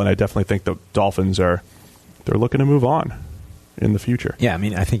played well, and I definitely think the Dolphins they're looking to move on in the future. Yeah, I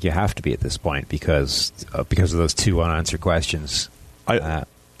mean, I think you have to be at this point because of those 2 unanswered questions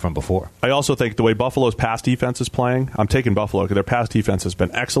from before. I also think the way Buffalo's pass defense is playing, I'm taking Buffalo because their pass defense has been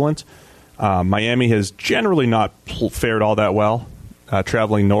excellent. Miami has generally not fared all that well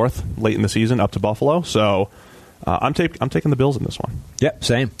traveling north late in the season up to Buffalo. So I'm taking the Bills in this one. Yep,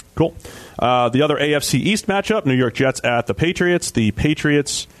 same. Cool. The other AFC East matchup, New York Jets at the Patriots. The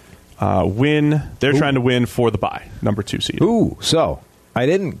Patriots win. They're trying to win for the bye, number 2 seed. Ooh, so I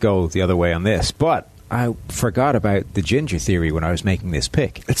didn't go the other way on this, but I forgot about the ginger theory when I was making this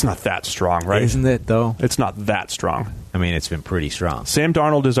pick. It's not that strong, right? Isn't it, though? It's not that strong. I mean, it's been pretty strong. Sam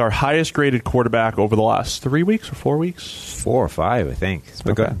Darnold is our highest-graded quarterback over the last 3 weeks or 4 weeks? 4 or 5, I think. It's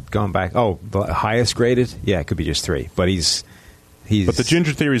been going back. Oh, the highest graded? Yeah, it could be just 3. But he's. But the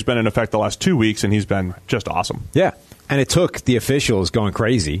ginger theory's been in effect the last 2 weeks, and he's been just awesome. Yeah. And it took the officials going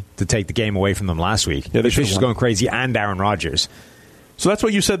crazy to take the game away from them last week. Yeah, the officials going crazy and Aaron Rodgers. So that's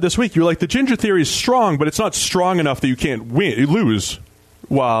what you said this week. You're like, the ginger theory is strong, but it's not strong enough that you can't lose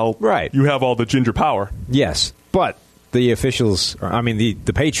while you have all the ginger power. Yes, but the officials,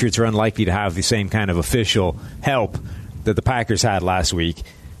 the Patriots are unlikely to have the same kind of official help that the Packers had last week.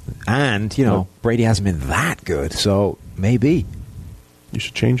 And, Brady hasn't been that good, so maybe. You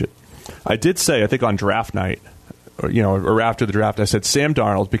should change it. I did say, I think on draft night, or after the draft, I said Sam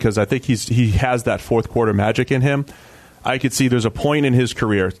Darnold, because I think he has that fourth quarter magic in him. I could see there's a point in his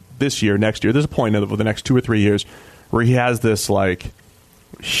career this year, next year, there's a point over the next 2 or 3 years where he has this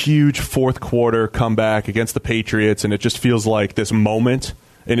huge fourth quarter comeback against the Patriots, and it just feels like this moment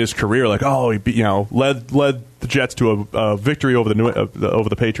in his career, led the Jets to a victory over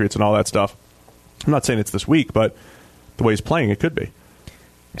the Patriots and all that stuff. I'm not saying it's this week, but the way he's playing, it could be.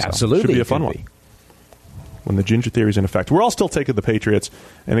 Absolutely, should be a fun one when the ginger theory is in effect. We're all still taking the Patriots,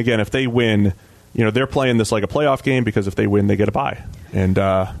 and again, if they win, they're playing this like a playoff game, because if they win, they get a bye, and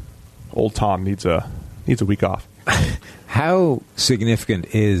old Tom needs a week off. How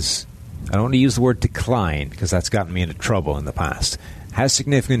significant is, I don't want to use the word decline because that's gotten me into trouble in the past. How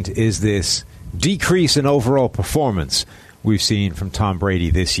significant is this decrease in overall performance we've seen from Tom Brady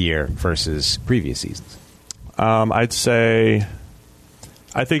this year versus previous seasons? I'd say,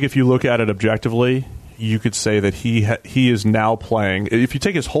 I think if you look at it objectively, you could say that he is now playing, if you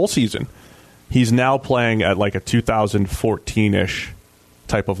take his whole season, he's now playing at like a 2014-ish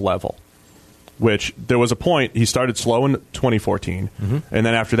type of level. Which there was a point he started slow in 2014, and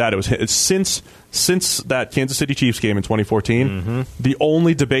then after that it was since that Kansas City Chiefs game in 2014. The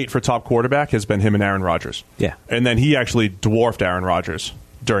only debate for top quarterback has been him and Aaron Rodgers. Yeah, and then he actually dwarfed Aaron Rodgers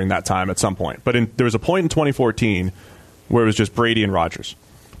during that time at some point. But there was a point in 2014 where it was just Brady and Rodgers.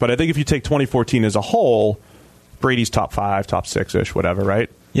 But I think if you take 2014 as a whole, Brady's top 5, top 6-ish, whatever,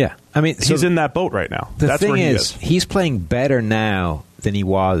 right? Yeah, he's in that boat right now. That's where he is. He's playing better now than he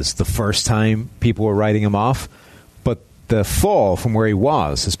was the first time people were writing him off, but the fall from where he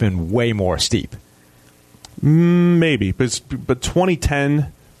was has been way more steep. Maybe, but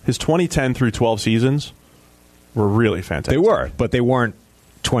 2010, his 2010 through 12 seasons were really fantastic. They were, but they weren't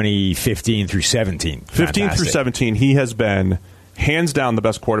 2015 through 17. 15 through 17, he has been hands down the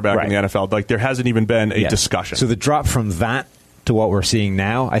best quarterback in the NFL. Like, there hasn't even been a discussion. So the drop from that to what we're seeing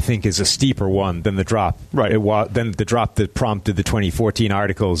now, I think, is a steeper one than the drop. Right. Than the drop that prompted the 2014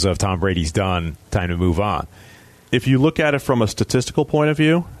 articles of Tom Brady's done, time to move on. If you look at it from a statistical point of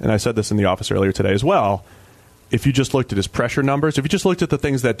view, and I said this in the office earlier today as well, if you just looked at his pressure numbers, if you just looked at the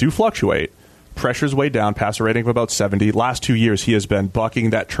things that do fluctuate, pressure's way down, passer rating of about 70. Last 2 years, he has been bucking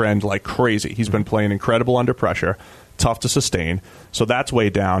that trend like crazy. He's been playing incredible under pressure, tough to sustain. So that's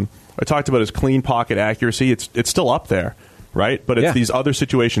way down. I talked about his clean pocket accuracy. It's still up there. Right? But it's these other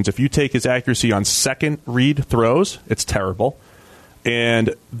situations. If you take his accuracy on second read throws, it's terrible.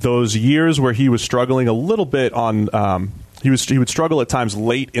 And those years where he was struggling a little bit on, he would struggle at times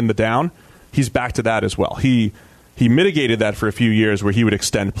late in the down, he's back to that as well. He mitigated that for a few years where he would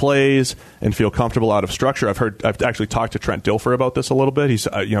extend plays and feel comfortable out of structure. I've actually talked to Trent Dilfer about this a little bit. He's,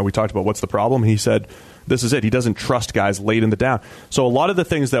 we talked about what's the problem. He said, this is it. He doesn't trust guys late in the down. So a lot of the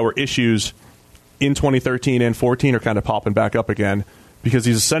things that were issues in 2013 and 14 are kind of popping back up again because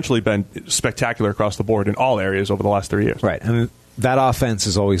he's essentially been spectacular across the board in all areas over the last 3 years. Right. And that offense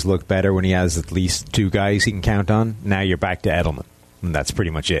has always looked better when he has at least 2 guys he can count on. Now you're back to Edelman. And that's pretty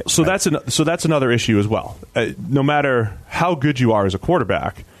much it. So that's another issue as well. No matter how good you are as a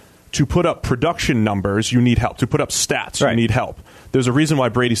quarterback, to put up production numbers, you need help. To put up stats, you need help. There's a reason why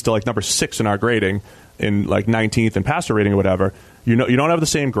Brady's still like number 6 in our grading, in like 19th in passer rating or whatever. You don't have the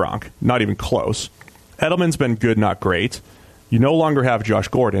same Gronk, not even close. Edelman's been good, not great. You no longer have Josh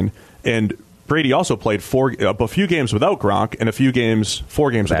Gordon, and Brady also played a few games without Gronk and 4 games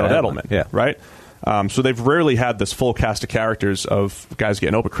without Edelman. Yeah. Right? So they've rarely had this full cast of characters of guys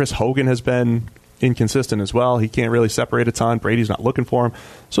getting open. Chris Hogan has been inconsistent as well. He can't really separate a ton. Brady's not looking for him.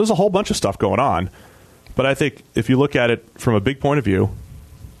 So there's a whole bunch of stuff going on. But I think if you look at it from a big point of view,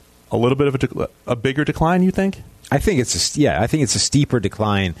 a little bit of a bigger decline, you think? I think it's a steeper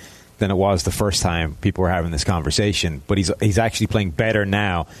decline than it was the first time people were having this conversation. But he's actually playing better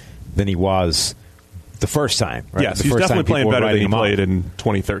now than he was the first time. Right? Yes, he's definitely playing better than he played in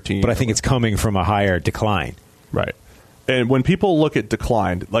 2013. But I think it's coming from a higher decline. Right. And when people look at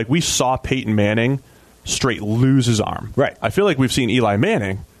decline, like we saw Peyton Manning straight lose his arm. Right. I feel like we've seen Eli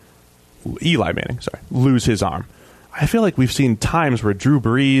Manning, lose his arm. I feel like we've seen times where Drew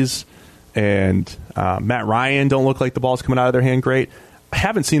Brees and Matt Ryan don't look like the ball's coming out of their hand great. I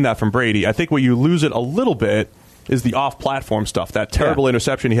haven't seen that from Brady. I think where you lose it a little bit is the off-platform stuff. That terrible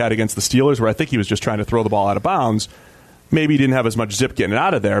interception he had against the Steelers, where I think he was just trying to throw the ball out of bounds. Maybe he didn't have as much zip getting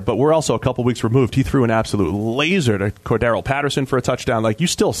out of there, but we're also a couple weeks removed. He threw an absolute laser to Cordarrelle Patterson for a touchdown. Like, you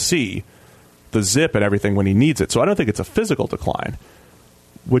still see the zip and everything when he needs it. So I don't think it's a physical decline,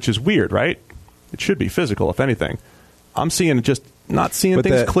 which is weird, right? It should be physical, if anything. I'm seeing just not seeing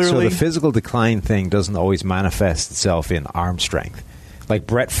things clearly. So the physical decline thing doesn't always manifest itself in arm strength. Like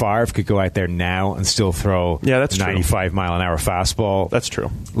Brett Favre could go out there now and still throw a 95-mile-an-hour fastball. That's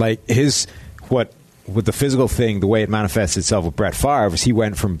true. Like with the physical thing, the way it manifests itself with Brett Favre is he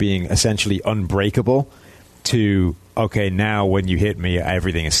went from being essentially unbreakable to, okay, now when you hit me,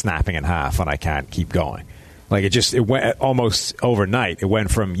 everything is snapping in half and I can't keep going. Like it went almost overnight. It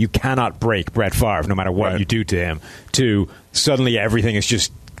went from you cannot break Brett Favre no matter what you do to him to suddenly everything is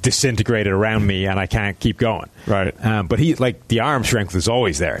just disintegrated around me and I can't keep going. Right. But he, like, the arm strength was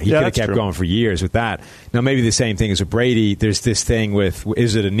always there. He could have kept going for years with that. Now, maybe the same thing as with Brady. There's this thing with,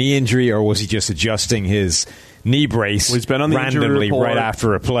 is it a knee injury or was he just adjusting his knee brace he's been on the randomly right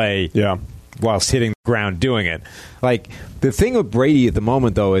after a play whilst hitting the ground doing it? Like, the thing with Brady at the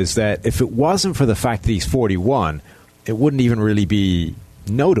moment, though, is that if it wasn't for the fact that he's 41, it wouldn't even really be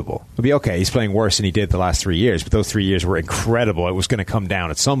notable. It'd be okay, he's playing worse than he did the last 3 years, but those 3 years were incredible. It was going to come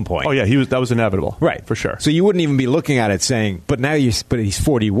down at some point. Oh yeah, that was inevitable. Right. For sure. So you wouldn't even be looking at it saying, but he's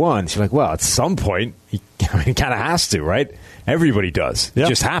 41. So you're like, well, at some point, he kind of has to, right? Everybody does. It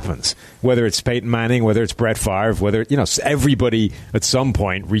just happens. Whether it's Peyton Manning, whether it's Brett Favre, whether, everybody at some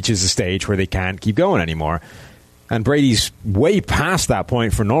point reaches a stage where they can't keep going anymore. And Brady's way past that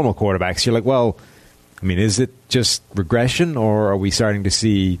point for normal quarterbacks. You're like, well, I mean, is it just regression, or are we starting to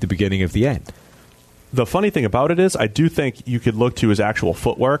see the beginning of the end? The funny thing about it is, I do think you could look to his actual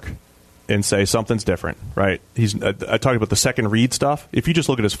footwork and say something's different, right? I talked about the second read stuff. If you just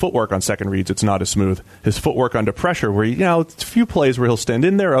look at his footwork on second reads, it's not as smooth. His footwork under pressure, where it's a few plays where he'll stand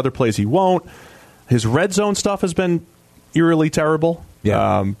in there, other plays he won't. His red zone stuff has been eerily terrible.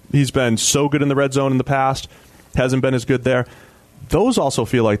 Yeah. He's been so good in the red zone in the past, hasn't been as good there. Those also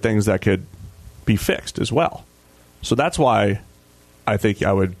feel like things that could be fixed as well. So that's why I think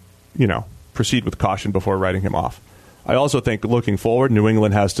I would, proceed with caution before writing him off. I also think looking forward, New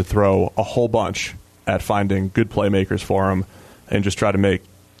England has to throw a whole bunch at finding good playmakers for him and just try to make,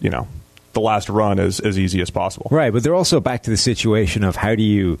 the last run as easy as possible. Right, but they're also back to the situation of how do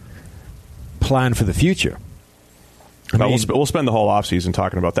you plan for the future? We'll spend the whole offseason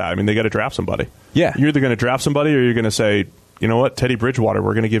talking about that. I mean, they got to draft somebody. Yeah. You're either going to draft somebody or you're going to say, you know what, Teddy Bridgewater,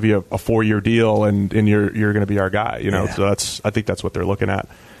 we're going to give you a 4-year deal, and you're going to be our guy. So I think that's what they're looking at.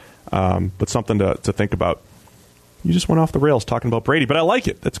 But something to think about. You just went off the rails talking about Brady, but I like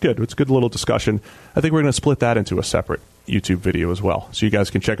it. That's good. It's a good little discussion. I think we're going to split that into a separate YouTube video as well, so you guys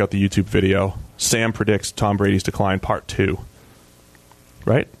can check out the YouTube video. Sam predicts Tom Brady's decline, part 2.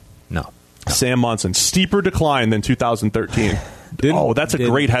 Right? No. Sam Monson, steeper decline than 2013. That's a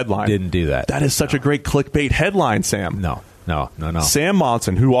great headline. Didn't do that. That is such a great clickbait headline, Sam. No. Sam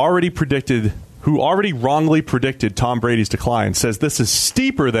Monson, who already wrongly predicted Tom Brady's decline, says this is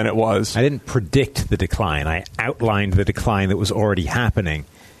steeper than it was. I didn't predict the decline. I outlined the decline that was already happening,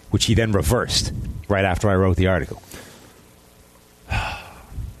 which he then reversed right after I wrote the article.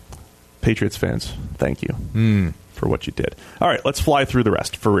 Patriots fans, thank you for what you did. All right, let's fly through the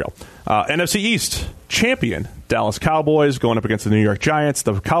rest for real. NFC East champion Dallas Cowboys going up against the New York Giants.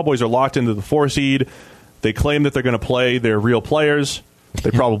 The Cowboys are locked into the 4 seed. They claim that they're going to play their real players.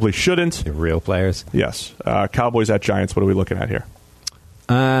 They probably shouldn't. They're real players. Yes. Cowboys at Giants. What are we looking at here?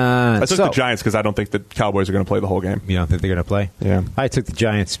 I took the Giants because I don't think the Cowboys are going to play the whole game. You don't think they're going to play? Yeah. I took the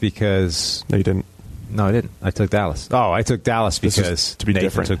Giants because... No, you didn't. No, I didn't. I took Dallas. Oh, I took Dallas because to be Nathan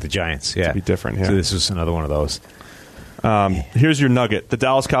different. took the Giants. Yeah. To be different, yeah. So this was another one of those. Here's your nugget. The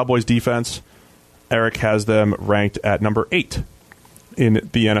Dallas Cowboys defense, Eric has them ranked at number 8 in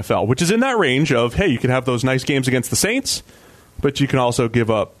the NFL, which is in that range of, hey, you can have those nice games against the Saints, but you can also give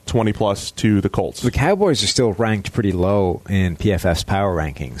up 20-plus to the Colts. The Cowboys are still ranked pretty low in PFF's power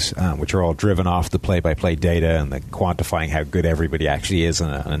rankings, which are all driven off the play-by-play data and the quantifying how good everybody actually is on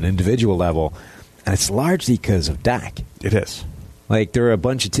an individual level. And it's largely because of Dak. It is. Like, there are a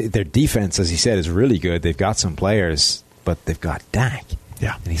bunch of... their defense, as he said, is really good. They've got some players, but they've got Dak.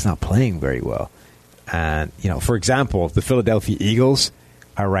 Yeah. And he's not playing very well. And, for example, the Philadelphia Eagles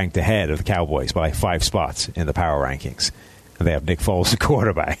are ranked ahead of the Cowboys by 5 spots in the power rankings. And they have Nick Foles, the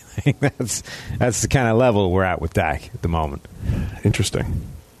quarterback. That's the kind of level we're at with Dak at the moment. Interesting.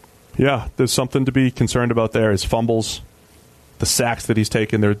 Yeah, there's something to be concerned about there. His fumbles, the sacks that he's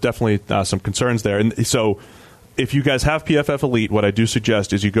taken, there are definitely some concerns there. And so if you guys have PFF Elite, what I do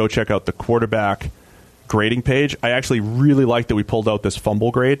suggest is you go check out the quarterback grading page. I actually really like that we pulled out this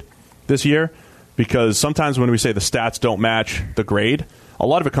fumble grade this year, because sometimes when we say the stats don't match the grade, a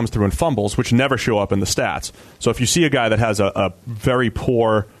lot of it comes through in fumbles, which never show up in the stats. So if you see a guy that has a very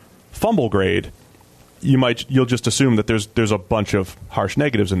poor fumble grade, you'll just assume that there's a bunch of harsh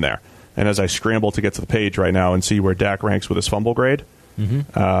negatives in there. And as I scramble to get to the page right now and see where Dak ranks with his fumble grade, where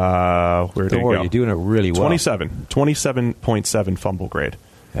did it go? You're doing it really well. 27.7 fumble grade.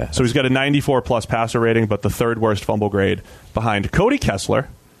 Yeah, so he's got a 94-plus passer rating, but the third worst fumble grade behind Cody Kessler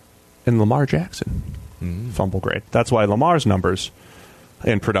and Lamar Jackson. Fumble grade. That's why Lamar's numbers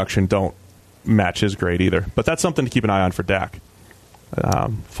in production don't match his grade either. But that's something to keep an eye on for Dak.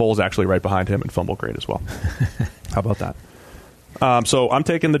 Foles actually right behind him in fumble grade as well. How about that? So I'm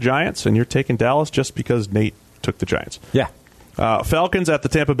taking the Giants, and you're taking Dallas just because Nate took the Giants. Yeah. Falcons at the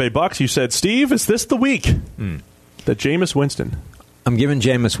Tampa Bay Bucks. You said, Steve, is this the week that Jameis Winston? I'm giving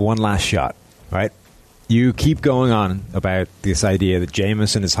Jameis one last shot, right? You keep going on about this idea that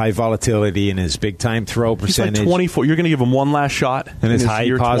Jameis and his high volatility and his big-time throw percentage. He's like 24. You're going to give him one last shot and his high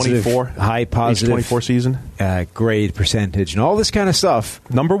positive 24 season grade percentage and all this kind of stuff.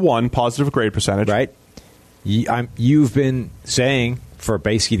 Number one, positive grade percentage. Right. You've been saying for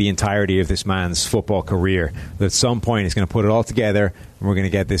basically the entirety of this man's football career that at some point he's going to put it all together and we're going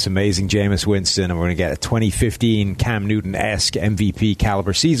to get this amazing Jameis Winston and we're going to get a 2015 Cam Newton-esque MVP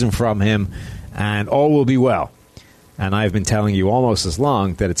caliber season from him, and all will be well. And I've been telling you almost as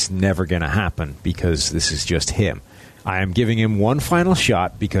long that it's never going to happen because this is just him. I am giving him one final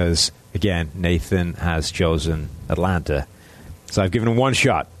shot because, again, Nathan has chosen Atlanta. So I've given him one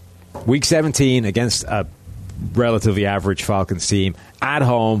shot. Week 17 against a relatively average Falcons team at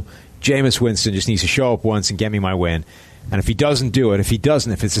home. Jameis Winston just needs to show up once and get me my win. And if he doesn't do it, if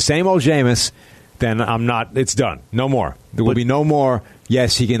it's the same old Jameis, then it's done. No more. There will be no more,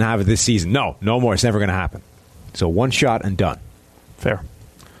 yes, he can have it this season. No more. It's never going to happen. So one shot and done. Fair.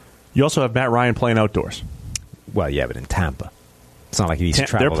 You also have Matt Ryan playing outdoors. Well, yeah, but in Tampa. It's not like he needs to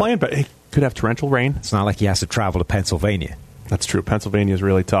travel. They're playing, but he could have torrential rain. It's not like he has to travel to Pennsylvania. That's true. Pennsylvania is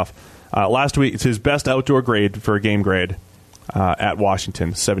really tough. Last week, it's his best outdoor grade for a game grade at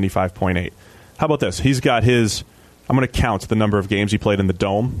Washington, 75.8. How about this? He's got his... I'm going to count the number of games he played in the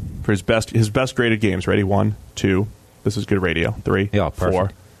Dome for his best graded games. Ready? 1, 2. This is good radio. 3,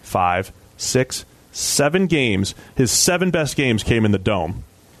 4, 5, 6, 7 games. His 7 best games came in the Dome.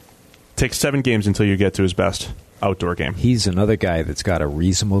 Takes 7 games until you get to his best outdoor game. He's another guy that's got a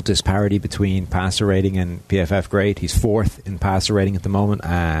reasonable disparity between passer rating and PFF grade. He's 4th in passer rating at the moment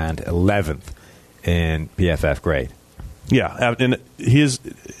and 11th in PFF grade. Yeah, and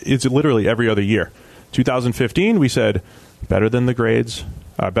it's literally every other year. 2015, we said better than the grades,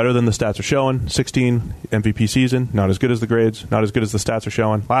 better than the stats are showing. 16 MVP season, not as good as the grades, not as good as the stats are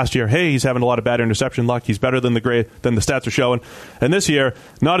showing. Last year, hey, he's having a lot of bad interception luck. He's better than the stats are showing. And this year,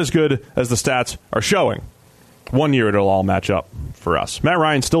 not as good as the stats are showing. One year it'll all match up for us. Matt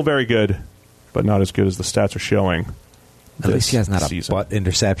Ryan's still very good, but not as good as the stats are showing. At least he hasn't had a butt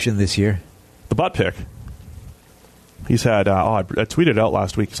interception this year. The butt pick. He's had, I tweeted out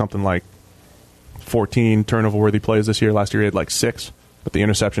last week something like 14 turnover-worthy plays this year. Last year he had like 6. But the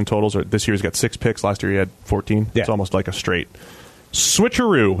interception totals are this year he's got 6 picks. Last year he had 14. Yeah. It's almost like a straight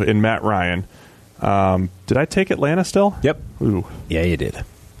switcheroo in Matt Ryan. Did I take Atlanta still? Yep. Ooh. Yeah, you did.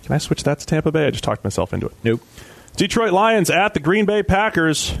 Can I switch that to Tampa Bay? I just talked myself into it. Nope. Detroit Lions at the Green Bay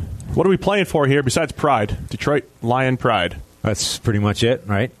Packers. What are we playing for here besides pride? Detroit Lion pride. That's pretty much it,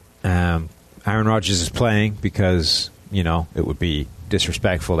 right? Aaron Rodgers is playing because, it would be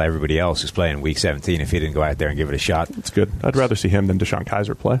disrespectful to everybody else who's playing Week 17 if he didn't go out there and give it a shot. It's good. I'd rather see him than Deshaun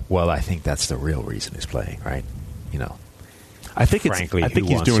Kaiser play. Well, I think that's the real reason he's playing, right? I think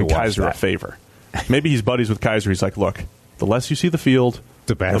he's doing Kaiser a favor. Maybe he's buddies with Kaiser. He's like, look, the less you see the field,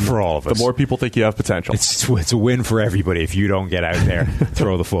 the better for all of us. The more people think you have potential. It's a win for everybody if you don't get out there,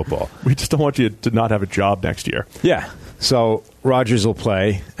 throw the football. We just don't want you to not have a job next year. Yeah. So Rodgers will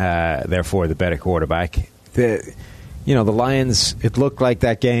play, therefore the better quarterback. The Lions, it looked like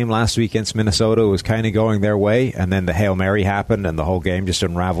that game last week against Minnesota was kind of going their way, and then the Hail Mary happened, and the whole game just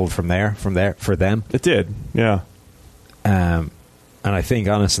unraveled from there for them. It did, yeah. And I think,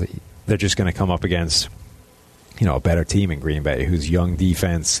 honestly, they're just going to come up against, a better team in Green Bay, whose young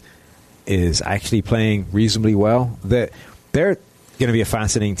defense is actually playing reasonably well. They're going to be a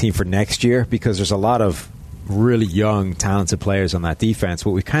fascinating team for next year because there's a lot of really young, talented players on that defense,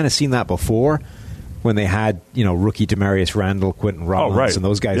 but we've kind of seen that before when they had, rookie Demarius Randall, Quentin Rollins, and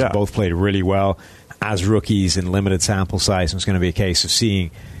those guys both played really well as rookies in limited sample size. And it's going to be a case of seeing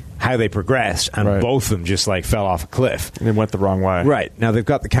how they progressed, and both of them just like fell off a cliff. And it went the wrong way. Right. Now they've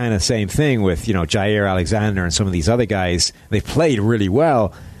got the kind of same thing with, Jair Alexander and some of these other guys. They played really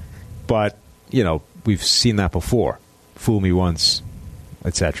well, but, we've seen that before. Fool me once,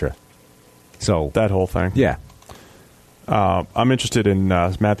 etc. So that whole thing. Yeah. I'm interested in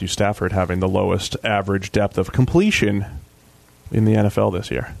Matthew Stafford having the lowest average depth of completion in the NFL this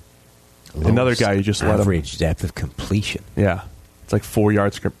year. Another guy you just let him. Average depth of completion. Yeah. It's like 4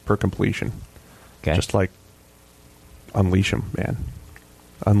 yards per completion. Okay. Just like unleash him, man.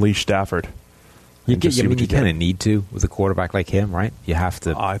 Unleash Stafford. You kind of need to with a quarterback like him, right? You have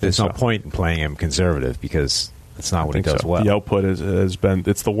to. There's no point in playing him conservative because that's not what he does well. The output has been,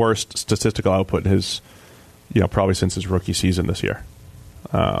 it's the worst statistical output in his, probably since his rookie season this year.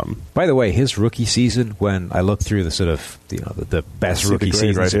 By the way, his rookie season, when I look through the sort of the best rookie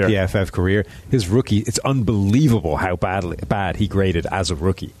seasons in PFF career, his rookie, it's unbelievable how bad he graded as a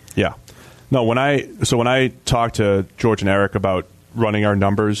rookie. Yeah. No, when I talked to George and Eric about running our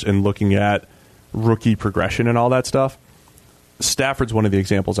numbers and looking at rookie progression and all that stuff, Stafford's one of the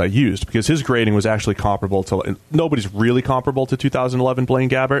examples I used because his grading was actually comparable to, nobody's really comparable to 2011 Blaine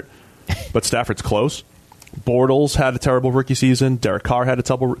Gabbert, but Stafford's close. Bortles had a terrible rookie season. Derek Carr had a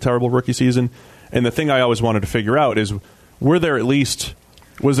terrible rookie season. And the thing I always wanted to figure out is, was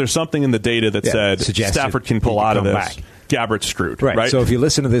there something in the data that said Stafford can pull out of this? Back. Gabbert's screwed. Right. So if you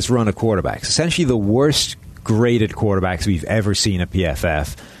listen to this run of quarterbacks, essentially the worst graded quarterbacks we've ever seen at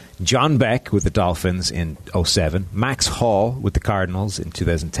PFF, John Beck with the Dolphins in 2007, Max Hall with the Cardinals in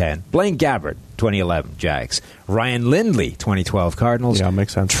 2010, Blaine Gabbert, 2011, Jags, Ryan Lindley, 2012, Cardinals, yeah,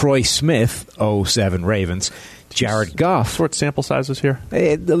 makes sense. Troy Smith, 2007, Ravens, Jared Goff. Short sample sizes here?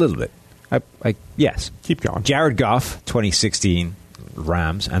 A little bit. Yes. Keep going. Jared Goff, 2016,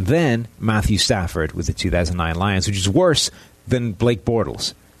 Rams, and then Matthew Stafford with the 2009 Lions, which is worse than Blake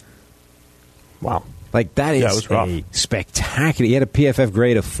Bortles. Wow. Like, that is a spectacular. He had a PFF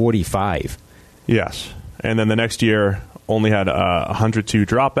grade of 45. Yes. And then the next year only had 102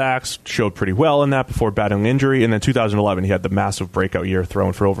 dropbacks, showed pretty well in that before battling injury. And then 2011, he had the massive breakout year,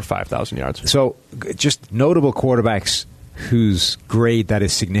 throwing for over 5,000 yards. So just notable quarterbacks whose grade that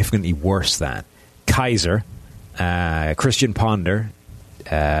is significantly worse than Kaiser, Christian Ponder,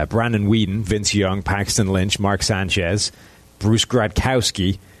 Brandon Whedon, Vince Young, Paxton Lynch, Mark Sanchez, Bruce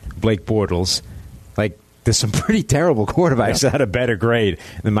Gradkowski, Blake Bortles. Like, there's some pretty terrible quarterbacks that had a better grade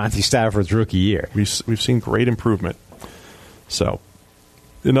than Matthew Stafford's rookie year. We've seen great improvement. So,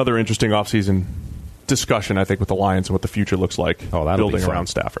 another interesting offseason discussion, I think, with the Lions and what the future looks like building around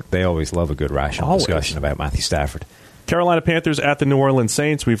Stafford. They always love a good rational discussion about Matthew Stafford. Carolina Panthers at the New Orleans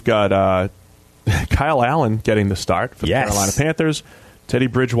Saints. We've got Kyle Allen getting the start for the Carolina Panthers. Teddy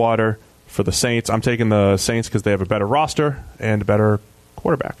Bridgewater for the Saints. I'm taking the Saints because they have a better roster and a better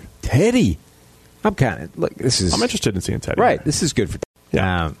quarterback. Teddy? I'm interested in seeing Teddy. Right. This is good for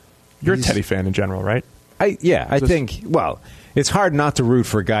Yeah. You're a Teddy fan in general, right? I think, it's hard not to root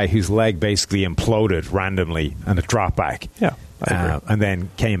for a guy whose leg basically imploded randomly on a drop back. Yeah. And then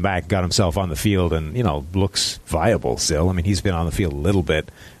came back, got himself on the field, and, looks viable still. I mean, he's been on the field a little bit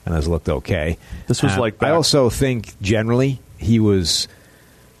and has looked okay. This was I also think, generally, he was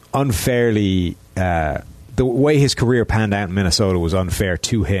unfairly... the way his career panned out in Minnesota was unfair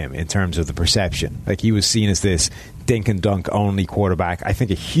to him in terms of the perception. Like, he was seen as this dink and dunk only quarterback. I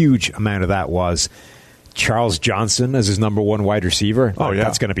think a huge amount of that was Charles Johnson as his number one wide receiver.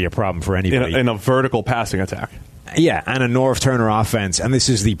 That's going to be a problem for anybody. In a vertical passing attack. Yeah, and a Norv Turner offense. And this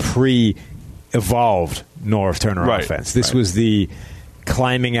is the pre-evolved Norv Turner offense. This was the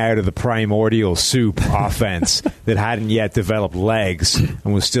climbing out of the primordial soup offense that hadn't yet developed legs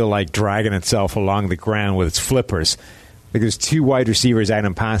and was still like dragging itself along the ground with its flippers. Like, there's two wide receivers out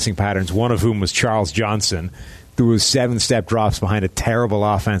in passing patterns, one of whom was Charles Johnson, who was 7-step drops behind a terrible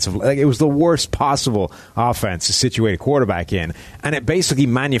offensive. Like, it was the worst possible offense to situate a quarterback in, and it basically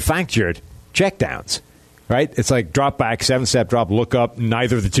manufactured checkdowns. Right? It's like drop back, 7-step drop, look up,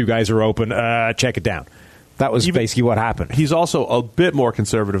 neither of the two guys are open, check it down. That was basically what happened. He's also a bit more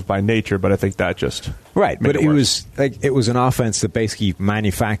conservative by nature, but I think that just but it was an offense that basically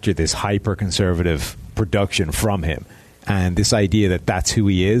manufactured this hyper conservative production from him, and this idea that that's who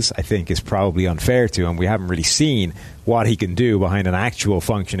he is, I think, is probably unfair to him. We haven't really seen what he can do behind an actual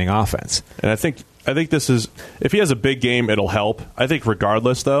functioning offense. And I think this is, if he has a big game, it'll help. I think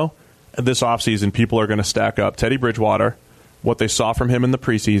regardless, though, this offseason, people are going to stack up Teddy Bridgewater, what they saw from him in the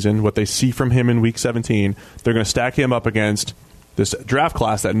preseason, what they see from him in Week 17. They're going to stack him up against this draft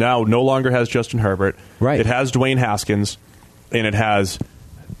class that now no longer has Justin Herbert. Right. It has Dwayne Haskins, and it has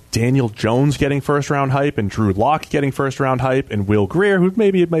Daniel Jones getting first-round hype and Drew Lock getting first-round hype and Will Grier, who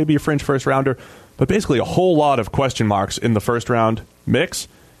maybe a fringe first-rounder, but basically a whole lot of question marks in the first-round mix.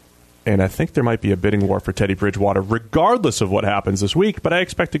 And I think there might be a bidding war for Teddy Bridgewater regardless of what happens this week, but I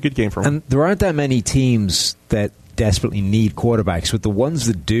expect a good game from him. And there aren't that many teams that desperately need quarterbacks, but the ones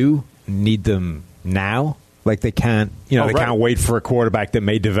that do need them now. Like they can't, can't wait for a quarterback that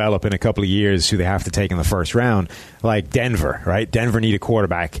may develop in a couple of years who they have to take in the first round. Like Denver, right? Denver need a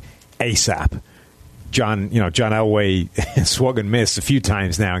quarterback ASAP. John Elway swung and missed a few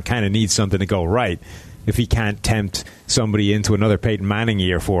times now and kind of needs something to go right. If he can't tempt somebody into another Peyton Manning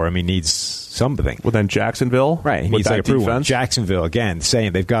year for him, he needs something. Well, then Jacksonville, right? He needs like a defense. Jacksonville again,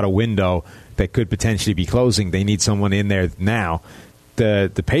 saying they've got a window that could potentially be closing. They need someone in there now.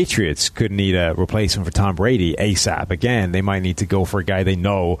 The Patriots could need a replacement for Tom Brady ASAP. Again, they might need to go for a guy they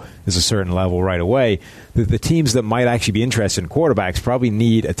know is a certain level right away. The teams that might actually be interested in quarterbacks probably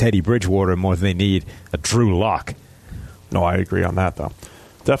need a Teddy Bridgewater more than they need a Drew Lock. No, I agree on that, though.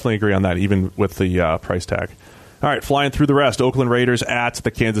 Definitely agree on that, even with the price tag. All right, flying through the rest. Oakland Raiders at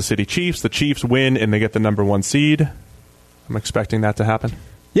the Kansas City Chiefs. The Chiefs win, and they get the number 1 seed. I'm expecting that to happen.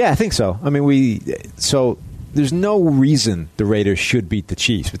 Yeah, I think so. I mean, there's no reason the Raiders should beat the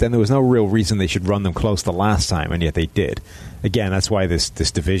Chiefs, but then there was no real reason they should run them close the last time, and yet they did. Again, that's why this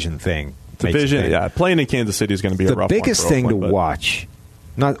division thing. Playing in Kansas City is going to be a rough one. The biggest thing to watch,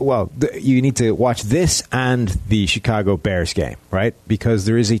 you need to watch this and the Chicago Bears game, right? Because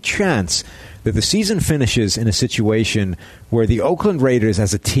there is a chance that the season finishes in a situation where the Oakland Raiders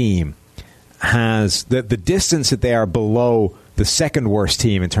as a team has the distance that they are below the second worst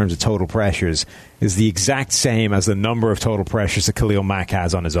team in terms of total pressures is the exact same as the number of total pressures that Khalil Mack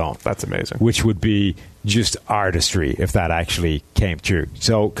has on his own. That's amazing. Which would be just artistry if that actually came true.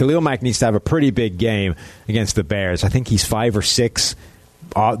 So Khalil Mack needs to have a pretty big game against the Bears. I think he's 5 or 6.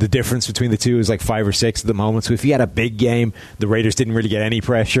 The difference between the two is like 5 or 6 at the moment. So if he had a big game, the Raiders didn't really get any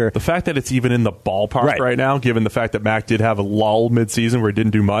pressure. The fact that it's even in the ballpark right now, given the fact that Mack did have a lull midseason where he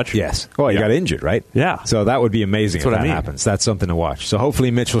didn't do much. Yes. Oh, he got injured, right? Yeah. So that would be amazing if that happens. That's something to watch. So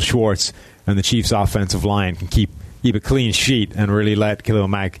hopefully Mitchell Schwartz and the Chiefs' offensive line can keep a clean sheet and really let Khalil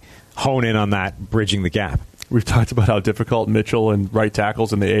Mack hone in on that, bridging the gap. We've talked about how difficult Mitchell and right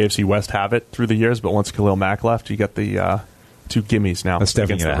tackles in the AFC West have it through the years, but once Khalil Mack left, you get the 2 gimmies now against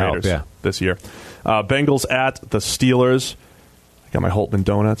the Raiders this year. Bengals at the Steelers. I got my Holtman's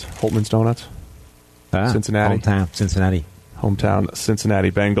Donuts. Cincinnati. Hometown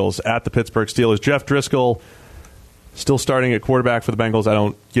Cincinnati Bengals at the Pittsburgh Steelers. Jeff Driscoll still starting at quarterback for the Bengals. I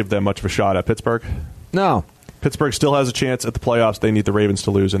don't give them much of a shot at Pittsburgh. No. Pittsburgh still has a chance at the playoffs. They need the Ravens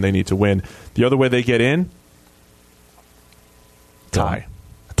to lose, and they need to win. The other way they get in, tie.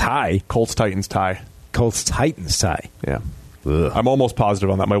 Colts-Titans tie. Colts-Titans tie. Yeah. Ugh. I'm almost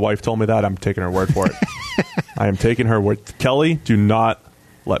positive on that. My wife told me that. I'm taking her word for it. I am taking her word. Kelly, do not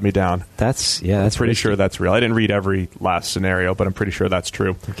let me down. That's pretty sure that's real. I didn't read every last scenario, but I'm pretty sure that's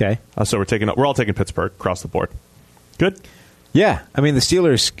true. Okay. So we're all taking Pittsburgh across the board. Good? Yeah. I mean, the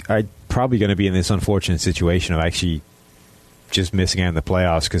Steelers are probably going to be in this unfortunate situation of actually just missing out in the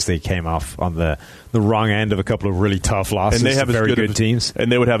playoffs because they came off on the wrong end of a couple of really tough losses. And they have very good teams.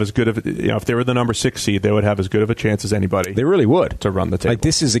 And they would have as good of, if they were the number 6 seed, they would have as good of a chance as anybody. They really would to run the table. Like,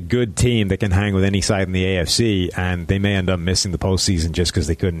 this is a good team that can hang with any side in the AFC, and they may end up missing the postseason just because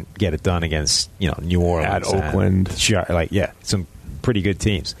they couldn't get it done against New Orleans, at Oakland. Some pretty good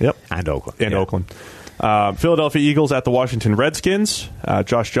teams. Yep, and Oakland. Oakland. Philadelphia Eagles at the Washington Redskins.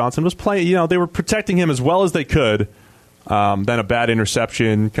 Josh Johnson was playing. They were protecting him as well as they could. Then a bad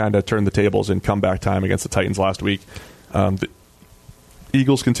interception kind of turned the tables in comeback time against the Titans last week. The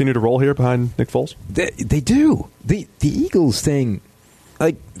Eagles continue to roll here behind Nick Foles. They do. The Eagles thing,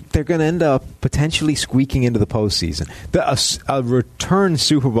 they're going to end up potentially squeaking into the postseason. A return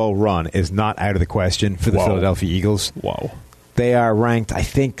Super Bowl run is not out of the question for the Philadelphia Eagles. Whoa. They are ranked, I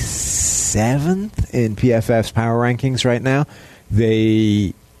think, 7th in PFF's power rankings right now.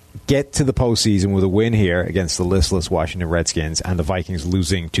 They get to the postseason with a win here against the listless Washington Redskins and the Vikings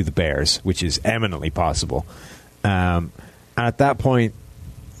losing to the Bears, which is eminently possible. And at that point,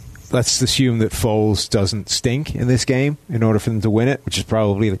 let's assume that Foles doesn't stink in this game in order for them to win it, which is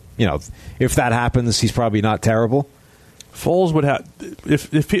probably, if that happens, he's probably not terrible. Foles would have,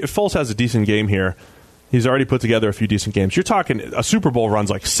 if Foles has a decent game here, he's already put together a few decent games. You're talking a Super Bowl runs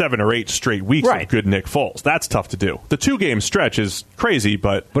like 7 or 8 straight weeks of good Nick Foles. That's tough to do. The 2-game stretch is crazy,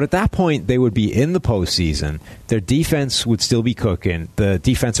 but at that point, they would be in the postseason. Their defense would still be cooking. The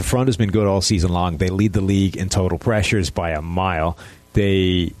defensive front has been good all season long. They lead the league in total pressures by a mile.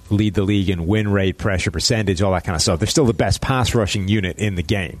 They lead the league in win rate, pressure percentage, all that kind of stuff. They're still the best pass rushing unit in the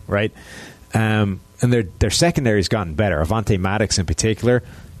game, right? And their secondary's gotten better. Avonte Maddox in particular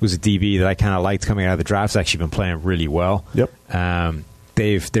was a DB that I kind of liked coming out of the draft. He's actually been playing really well. Yep.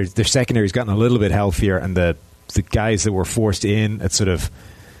 Their secondary's gotten a little bit healthier, and the guys that were forced in at sort of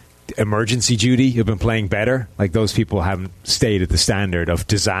emergency duty have been playing better. Like, those people haven't stayed at the standard of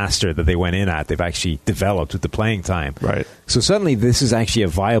disaster that they went in at. They've actually developed with the playing time. Right. So suddenly this is actually a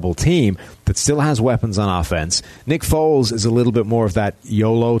viable team that still has weapons on offense. Nick Foles is a little bit more of that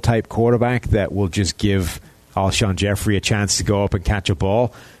YOLO type quarterback that will just give Alshon Jeffrey a chance to go up and catch a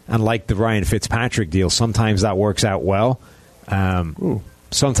ball. And like the Ryan Fitzpatrick deal, sometimes that works out well.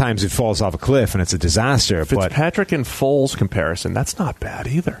 Sometimes it falls off a cliff and it's a disaster. Fitzpatrick and Foles comparison, that's not bad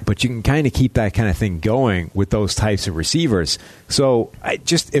either. But you can kind of keep that kind of thing going with those types of receivers. So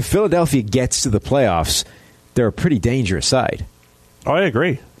if Philadelphia gets to the playoffs, they're a pretty dangerous side. Oh, I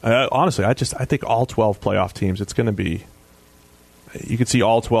agree. Honestly, I think all 12 playoff teams, it's going to be... You could see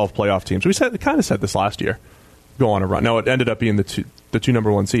all 12 playoff teams. We kind of said this last year, go on a run. No, it ended up being the two number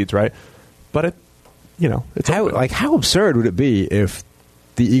one seeds, right? But it's how absurd would it be if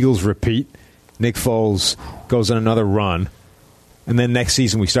the Eagles repeat, Nick Foles goes on another run, and then next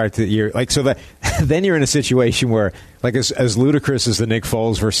season we start the year so that then you're in a situation where, like, as ludicrous as the Nick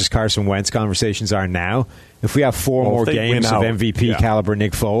Foles versus Carson Wentz conversations are now, if we have four more games of MVP caliber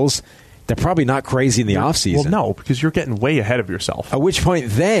Nick Foles, they're probably not crazy in the offseason. Well, no, because you're getting way ahead of yourself. At which point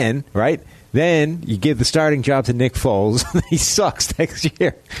then, right? Then you give the starting job to Nick Foles, and he sucks next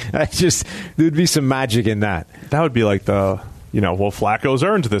year. There'd be some magic in that. That would be like Flacco's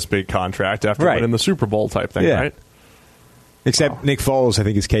earned this big contract after winning the Super Bowl type thing, right? Except Nick Foles, I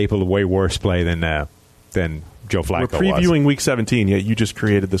think, is capable of way worse play than Joe Flacco was. We're previewing Week 17, yet you just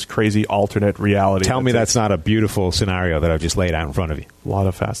created this crazy alternate reality. Tell me that's not a beautiful scenario that I've just laid out in front of you. A lot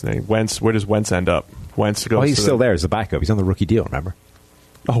of fascinating. Where does Wentz end up? Wentz goes. He's still there as the backup. He's on the rookie deal, remember?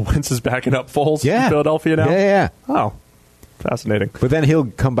 Oh, Wentz is backing up Foles in Philadelphia now? Yeah. Oh, fascinating. But then he'll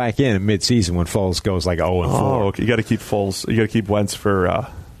come back in mid-season when Foles goes like 0-4. Oh, okay. You got to keep Foles. You got to keep Wentz for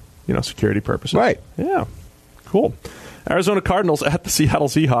security purposes. Right. Yeah. Cool. Arizona Cardinals at the Seattle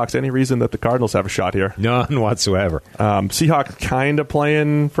Seahawks. Any reason that the Cardinals have a shot here? None whatsoever. Seahawks kind of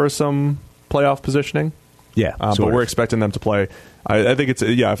playing for some playoff positioning. Yeah. But we're expecting them to play. I think it's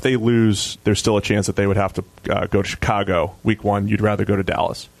if they lose, there's still a chance that they would have to go to Chicago Week 1. You'd rather go to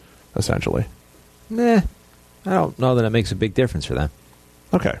Dallas, essentially. Nah. I don't know that it makes a big difference for them.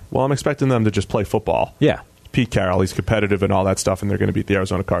 Okay. Well, I'm expecting them to just play football. Yeah. Pete Carroll, he's competitive and all that stuff, and they're going to beat the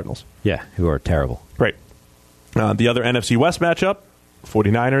Arizona Cardinals. Yeah, who are terrible. Great. The other NFC West matchup,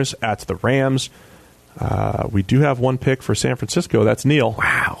 49ers at the Rams. We do have one pick for San Francisco. That's Neil.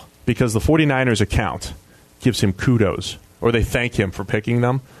 Wow. Because the 49ers account gives him kudos, or they thank him for picking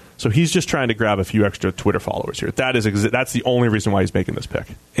them. So he's just trying to grab a few extra Twitter followers here. That's the only reason why he's making this pick.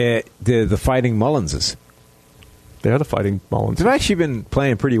 The Fighting Mullinses. They are the Fighting Mullins. They've actually been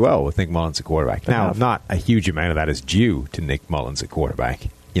playing pretty well with Nick Mullins at quarterback. They now, have. not a huge amount of that is due to Nick Mullins at quarterback.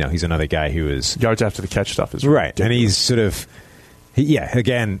 He's another guy who is... Yards after the catch stuff is right. ridiculous. And he's sort of...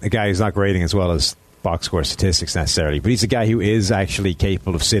 again, a guy who's not grading as well as box score statistics necessarily, but he's a guy who is actually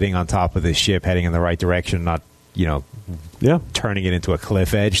capable of sitting on top of this ship, heading in the right direction, not, turning it into a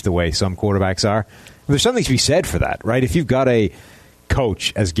cliff edge the way some quarterbacks are. And there's something to be said for that, right? If you've got a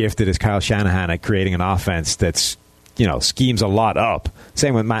coach as gifted as Kyle Shanahan at creating an offense that's schemes a lot up.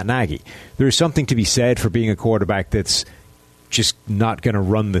 Same with Matt Nagy. There's something to be said for being a quarterback that's just not going to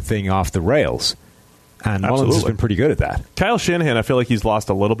run the thing off the rails. And Mullins has been pretty good at that. Kyle Shanahan, I feel like he's lost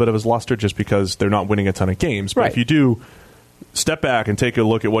a little bit of his luster just because they're not winning a ton of games. But right. If you do step back and take a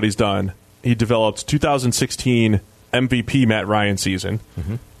look at what he's done, he developed 2016 MVP Matt Ryan season,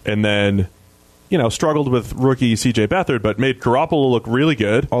 and then struggled with rookie C.J. Beathard, but made Garoppolo look really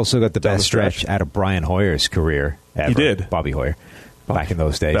good. Also got the best stretch out of Brian Hoyer's career ever. He did. Bobby Hoyer. Back in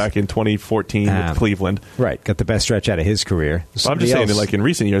those days. Back in 2014 with Cleveland. Right. Got the best stretch out of his career. I'm just saying that, like, in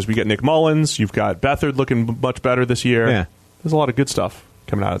recent years, we get Nick Mullins. You've got Beathard looking much better this year. Yeah. There's a lot of good stuff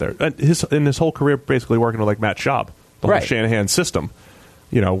coming out of there. In his whole career, basically working with, like, Matt Schaub. The whole Shanahan system.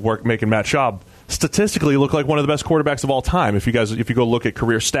 Making Matt Schaub statistically look like one of the best quarterbacks of all time if you go look at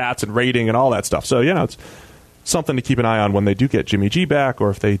career stats and rating and all that stuff. So, it's something to keep an eye on when they do get Jimmy G back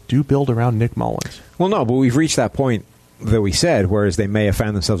or if they do build around Nick Mullins. Well, no, but we've reached that point that we said, whereas they may have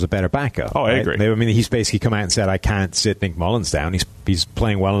found themselves a better backup. Oh, I agree. I mean, he's basically come out and said, I can't sit Nick Mullins down. He's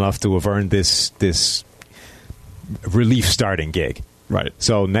playing well enough to have earned this relief starting gig. Right.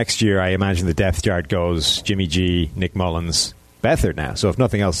 So next year, I imagine the depth chart goes Jimmy G, Nick Mullins, Beathard now. So if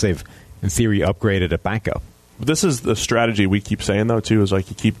nothing else, they've, in theory, upgraded a backup. This is the strategy we keep saying, though, too, is like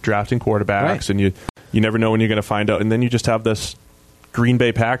you keep drafting quarterbacks, and you never know when you're going to find out. And then you just have this Green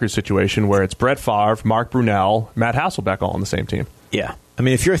Bay Packers situation where it's Brett Favre, Mark Brunell, Matt Hasselbeck all on the same team. Yeah. I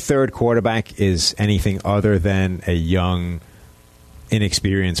mean, if your third quarterback is anything other than a young,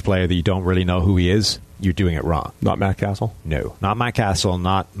 inexperienced player that you don't really know who he is, you're doing it wrong. Not Matt Castle? No. Not Matt Castle,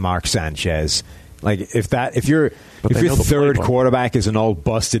 not Mark your third quarterback is an old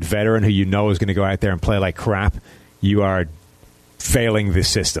busted veteran who you know is going to go out there and play like crap, you are failing this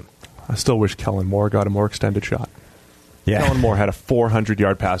system. I still wish Kellen Moore got a more extended shot. Yeah. Kellen Moore had a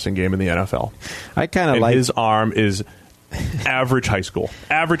 400-yard passing game in the NFL. I kind of like his arm is average high school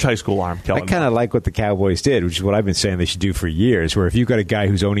arm. Kellen I kind of like what the Cowboys did, which is what I've been saying they should do for years, where if you've got a guy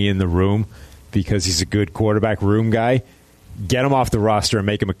who's only in the room because he's a good quarterback room guy, get him off the roster and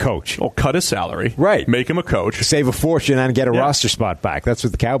make him a coach. Oh, cut his salary. Right. Make him a coach. Save a fortune and get a roster spot back. That's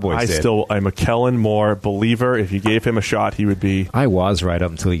what the Cowboys did. I'm a Kellen Moore believer. If you gave him a shot, he would be... I was right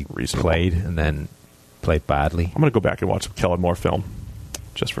up until he reasonable. Played and then played badly. I'm going to go back and watch some Kellen Moore film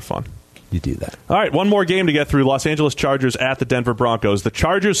just for fun. You do that. All right, one more game to get through. Los Angeles Chargers at the Denver Broncos. The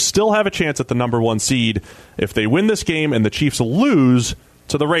Chargers still have a chance at the number 1 seed if they win this game and the Chiefs lose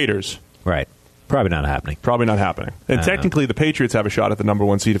to the Raiders. Right. Probably not happening. And technically, the Patriots have a shot at the number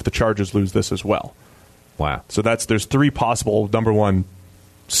 1 seed if the Chargers lose this as well. Wow. So there's 3 possible number 1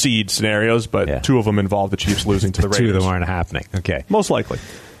 seed scenarios, but 2 of them involve the Chiefs losing to the Raiders. 2 of them aren't happening. Okay. Most likely.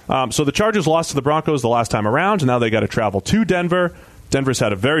 So the Chargers lost to the Broncos the last time around, and now they got to travel to Denver. Denver's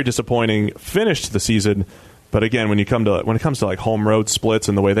had a very disappointing finish to the season, but again, when it comes to like home road splits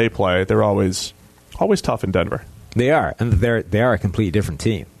and the way they play, they're always tough in Denver. They are, and they are a completely different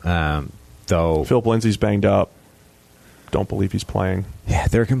team. Though Philip Lindsay's banged up. Don't believe he's playing. Yeah,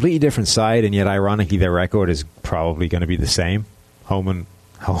 they're a completely different side, and yet ironically, their record is probably going to be the same, home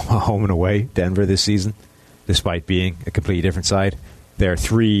and away, Denver this season, despite being a completely different side. They're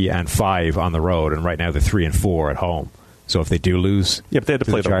 3-5 on the road, and right now they're 3-4 at home. So if they do lose, but they had to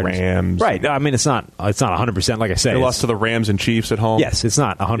play the Rams, right? I mean, it's not 100%. Like I said, they lost to the Rams and Chiefs at home. Yes, it's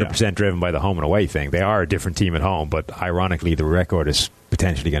not 100% driven by the home and away thing. They are a different team at home, but ironically, the record is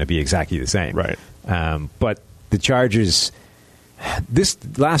potentially going to be exactly the same. Right. But the Chargers, this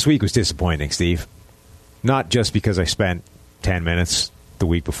last week was disappointing, Steve. Not just because I spent 10 minutes the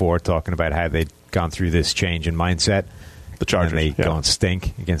week before talking about how they'd gone through this change in mindset. The Chargers, and they go and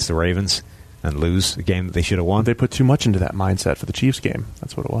stink against the Ravens and lose a game that they should have won. They put too much into that mindset for the Chiefs game.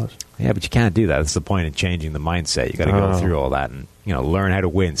 That's what it was. Yeah, but you can't do that. That's the point in changing the mindset. You got to go through all that and learn how to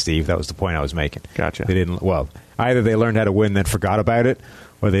win, Steve. That was the point I was making. Gotcha. They didn't. Well, either they learned how to win then forgot about it,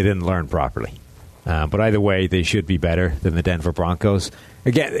 or they didn't learn properly. But either way, they should be better than the Denver Broncos.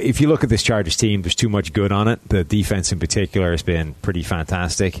 Again, if you look at this Chargers team, there's too much good on it. The defense in particular has been pretty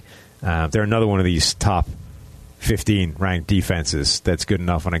fantastic. They're another one of these top 15 ranked defenses that's good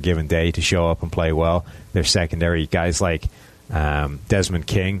enough on a given day to show up and play well. Their secondary guys like Desmond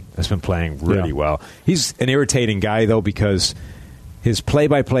King has been playing really well. He's an irritating guy though because his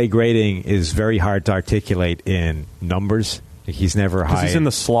play-by-play grading is very hard to articulate in numbers. He's never high. He's in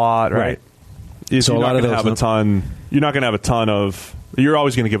the slot, right? So you're not going to have a ton. You're not going to have a ton of. You're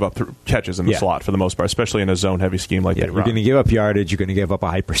always going to give up catches in the slot for the most part, especially in a zone-heavy scheme like they run. You're going to give up yardage. You're going to give up a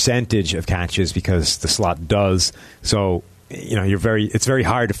high percentage of catches because the slot does. So it's very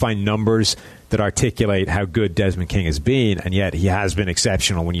hard to find numbers that articulate how good Desmond King has been, and yet he has been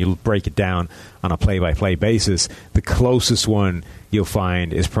exceptional when you break it down on a play-by-play basis. The closest one you'll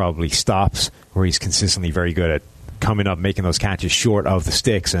find is probably stops, where he's consistently very good at coming up, making those catches short of the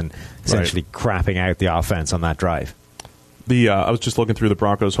sticks, and essentially crapping out the offense on that drive. I was just looking through the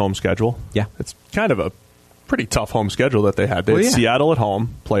Broncos' home schedule. Yeah. It's kind of a pretty tough home schedule that they had. They had Seattle at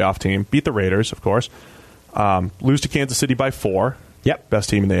home, playoff team, beat the Raiders, of course. Lose to Kansas City by 4. Yep. Best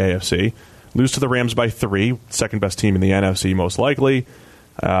team in the AFC. Lose to the Rams by 3. Second best team in the NFC, most likely.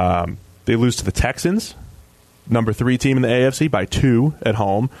 They lose to the Texans, number 3 team in the AFC, by 2 at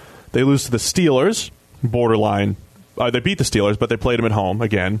home. They lose to the Steelers, borderline. They beat the Steelers, but they played them at home,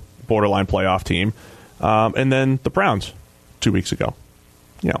 again, borderline playoff team. And then the Browns 2 weeks ago.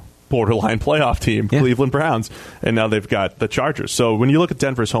 Borderline playoff team, Cleveland Browns. And now they've got the Chargers. So when you look at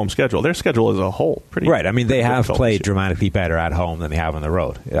Denver's home schedule, their schedule as a whole, pretty right. I mean, they have played this year. dramatically better at home than they have on the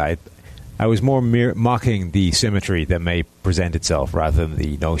road. I was more mocking the symmetry that may present itself rather than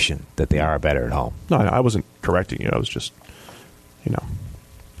the notion that they are better at home. No, I wasn't correcting you. I was just,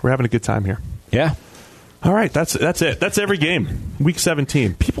 we're having a good time here. Yeah. All right, that's it. That's every game. Week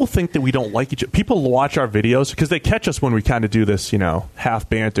 17. People think that we don't like each other. People watch our videos because they catch us when we kind of do this, half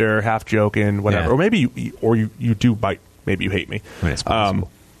banter, half joking, whatever. Yeah. Or maybe you do bite. Maybe you hate me. When it's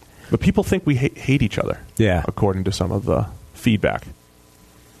possible. But people think we hate each other. Yeah. According to some of the feedback.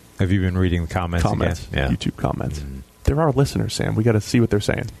 Have you been reading the comments again? Yeah. YouTube comments. There are listeners, Sam. We got to see what they're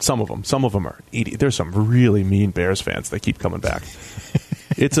saying. Some of them are idiots. There's some really mean Bears fans that keep coming back.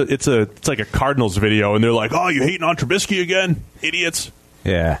 It's like a Cardinals video, and they're like, "Oh, you hating on Trubisky again, idiots?"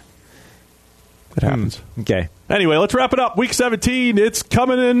 Yeah, it happens. Okay. Anyway, let's wrap it up. Week 17, it's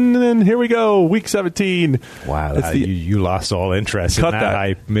coming in, and here we go. Week 17. Wow, you lost all interest in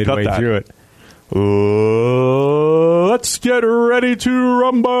that midway through it. Let's get ready to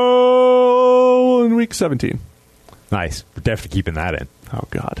rumble in Week 17. Nice. We're definitely keeping that in. Oh,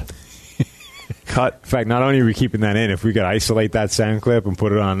 God. Cut. In fact, not only are we keeping that in, if we could isolate that sound clip and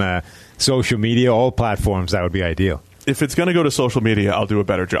put it on social media, all platforms, that would be ideal. If it's going to go to social media, I'll do a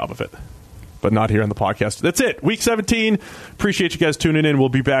better job of it. But not here on the podcast. That's it. Week 17. Appreciate you guys tuning in. We'll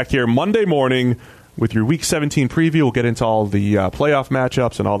be back here Monday morning with your Week 17 preview. We'll get into all the playoff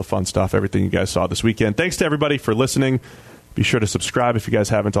matchups and all the fun stuff, everything you guys saw this weekend. Thanks to everybody for listening. Be sure to subscribe if you guys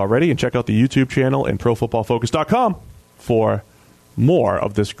haven't already, and check out the YouTube channel and ProFootballFocus.com for more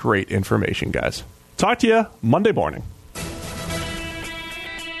of this great information, guys. Talk to you Monday morning.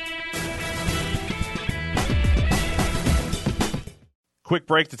 Quick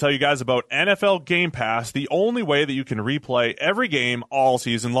break to tell you guys about NFL Game Pass, the only way that you can replay every game all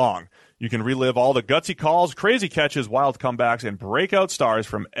season long. You can relive all the gutsy calls, crazy catches, wild comebacks, and breakout stars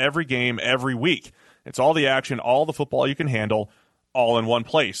from every game every week. It's all the action, all the football you can handle, all in one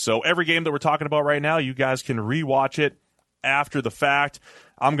place. So every game that we're talking about right now, you guys can rewatch it after the fact.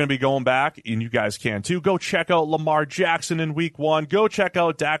 I'm going to be going back, and you guys can too. Go check out Lamar Jackson in Week 1. Go check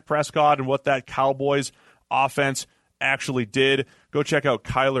out Dak Prescott and what that Cowboys offense actually did. Go check out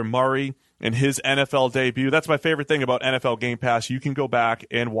Kyler Murray and his NFL debut. That's my favorite thing about NFL Game Pass. You can go back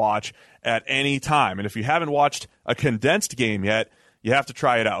and watch at any time. And if you haven't watched a condensed game yet, you have to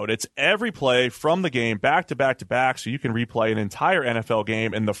try it out. It's every play from the game back to back to back, so you can replay an entire NFL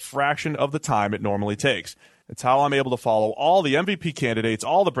game in the fraction of the time it normally takes. It's how I'm able to follow all the MVP candidates,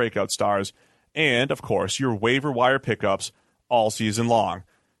 all the breakout stars, and, of course, your waiver wire pickups all season long.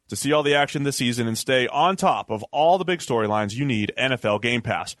 To see all the action this season and stay on top of all the big storylines, you need NFL Game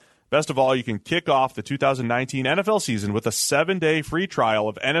Pass. Best of all, you can kick off the 2019 NFL season with a 7-day free trial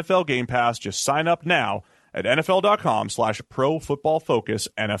of NFL Game Pass. Just sign up now at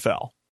NFL.com/ProFootballFocusNFL.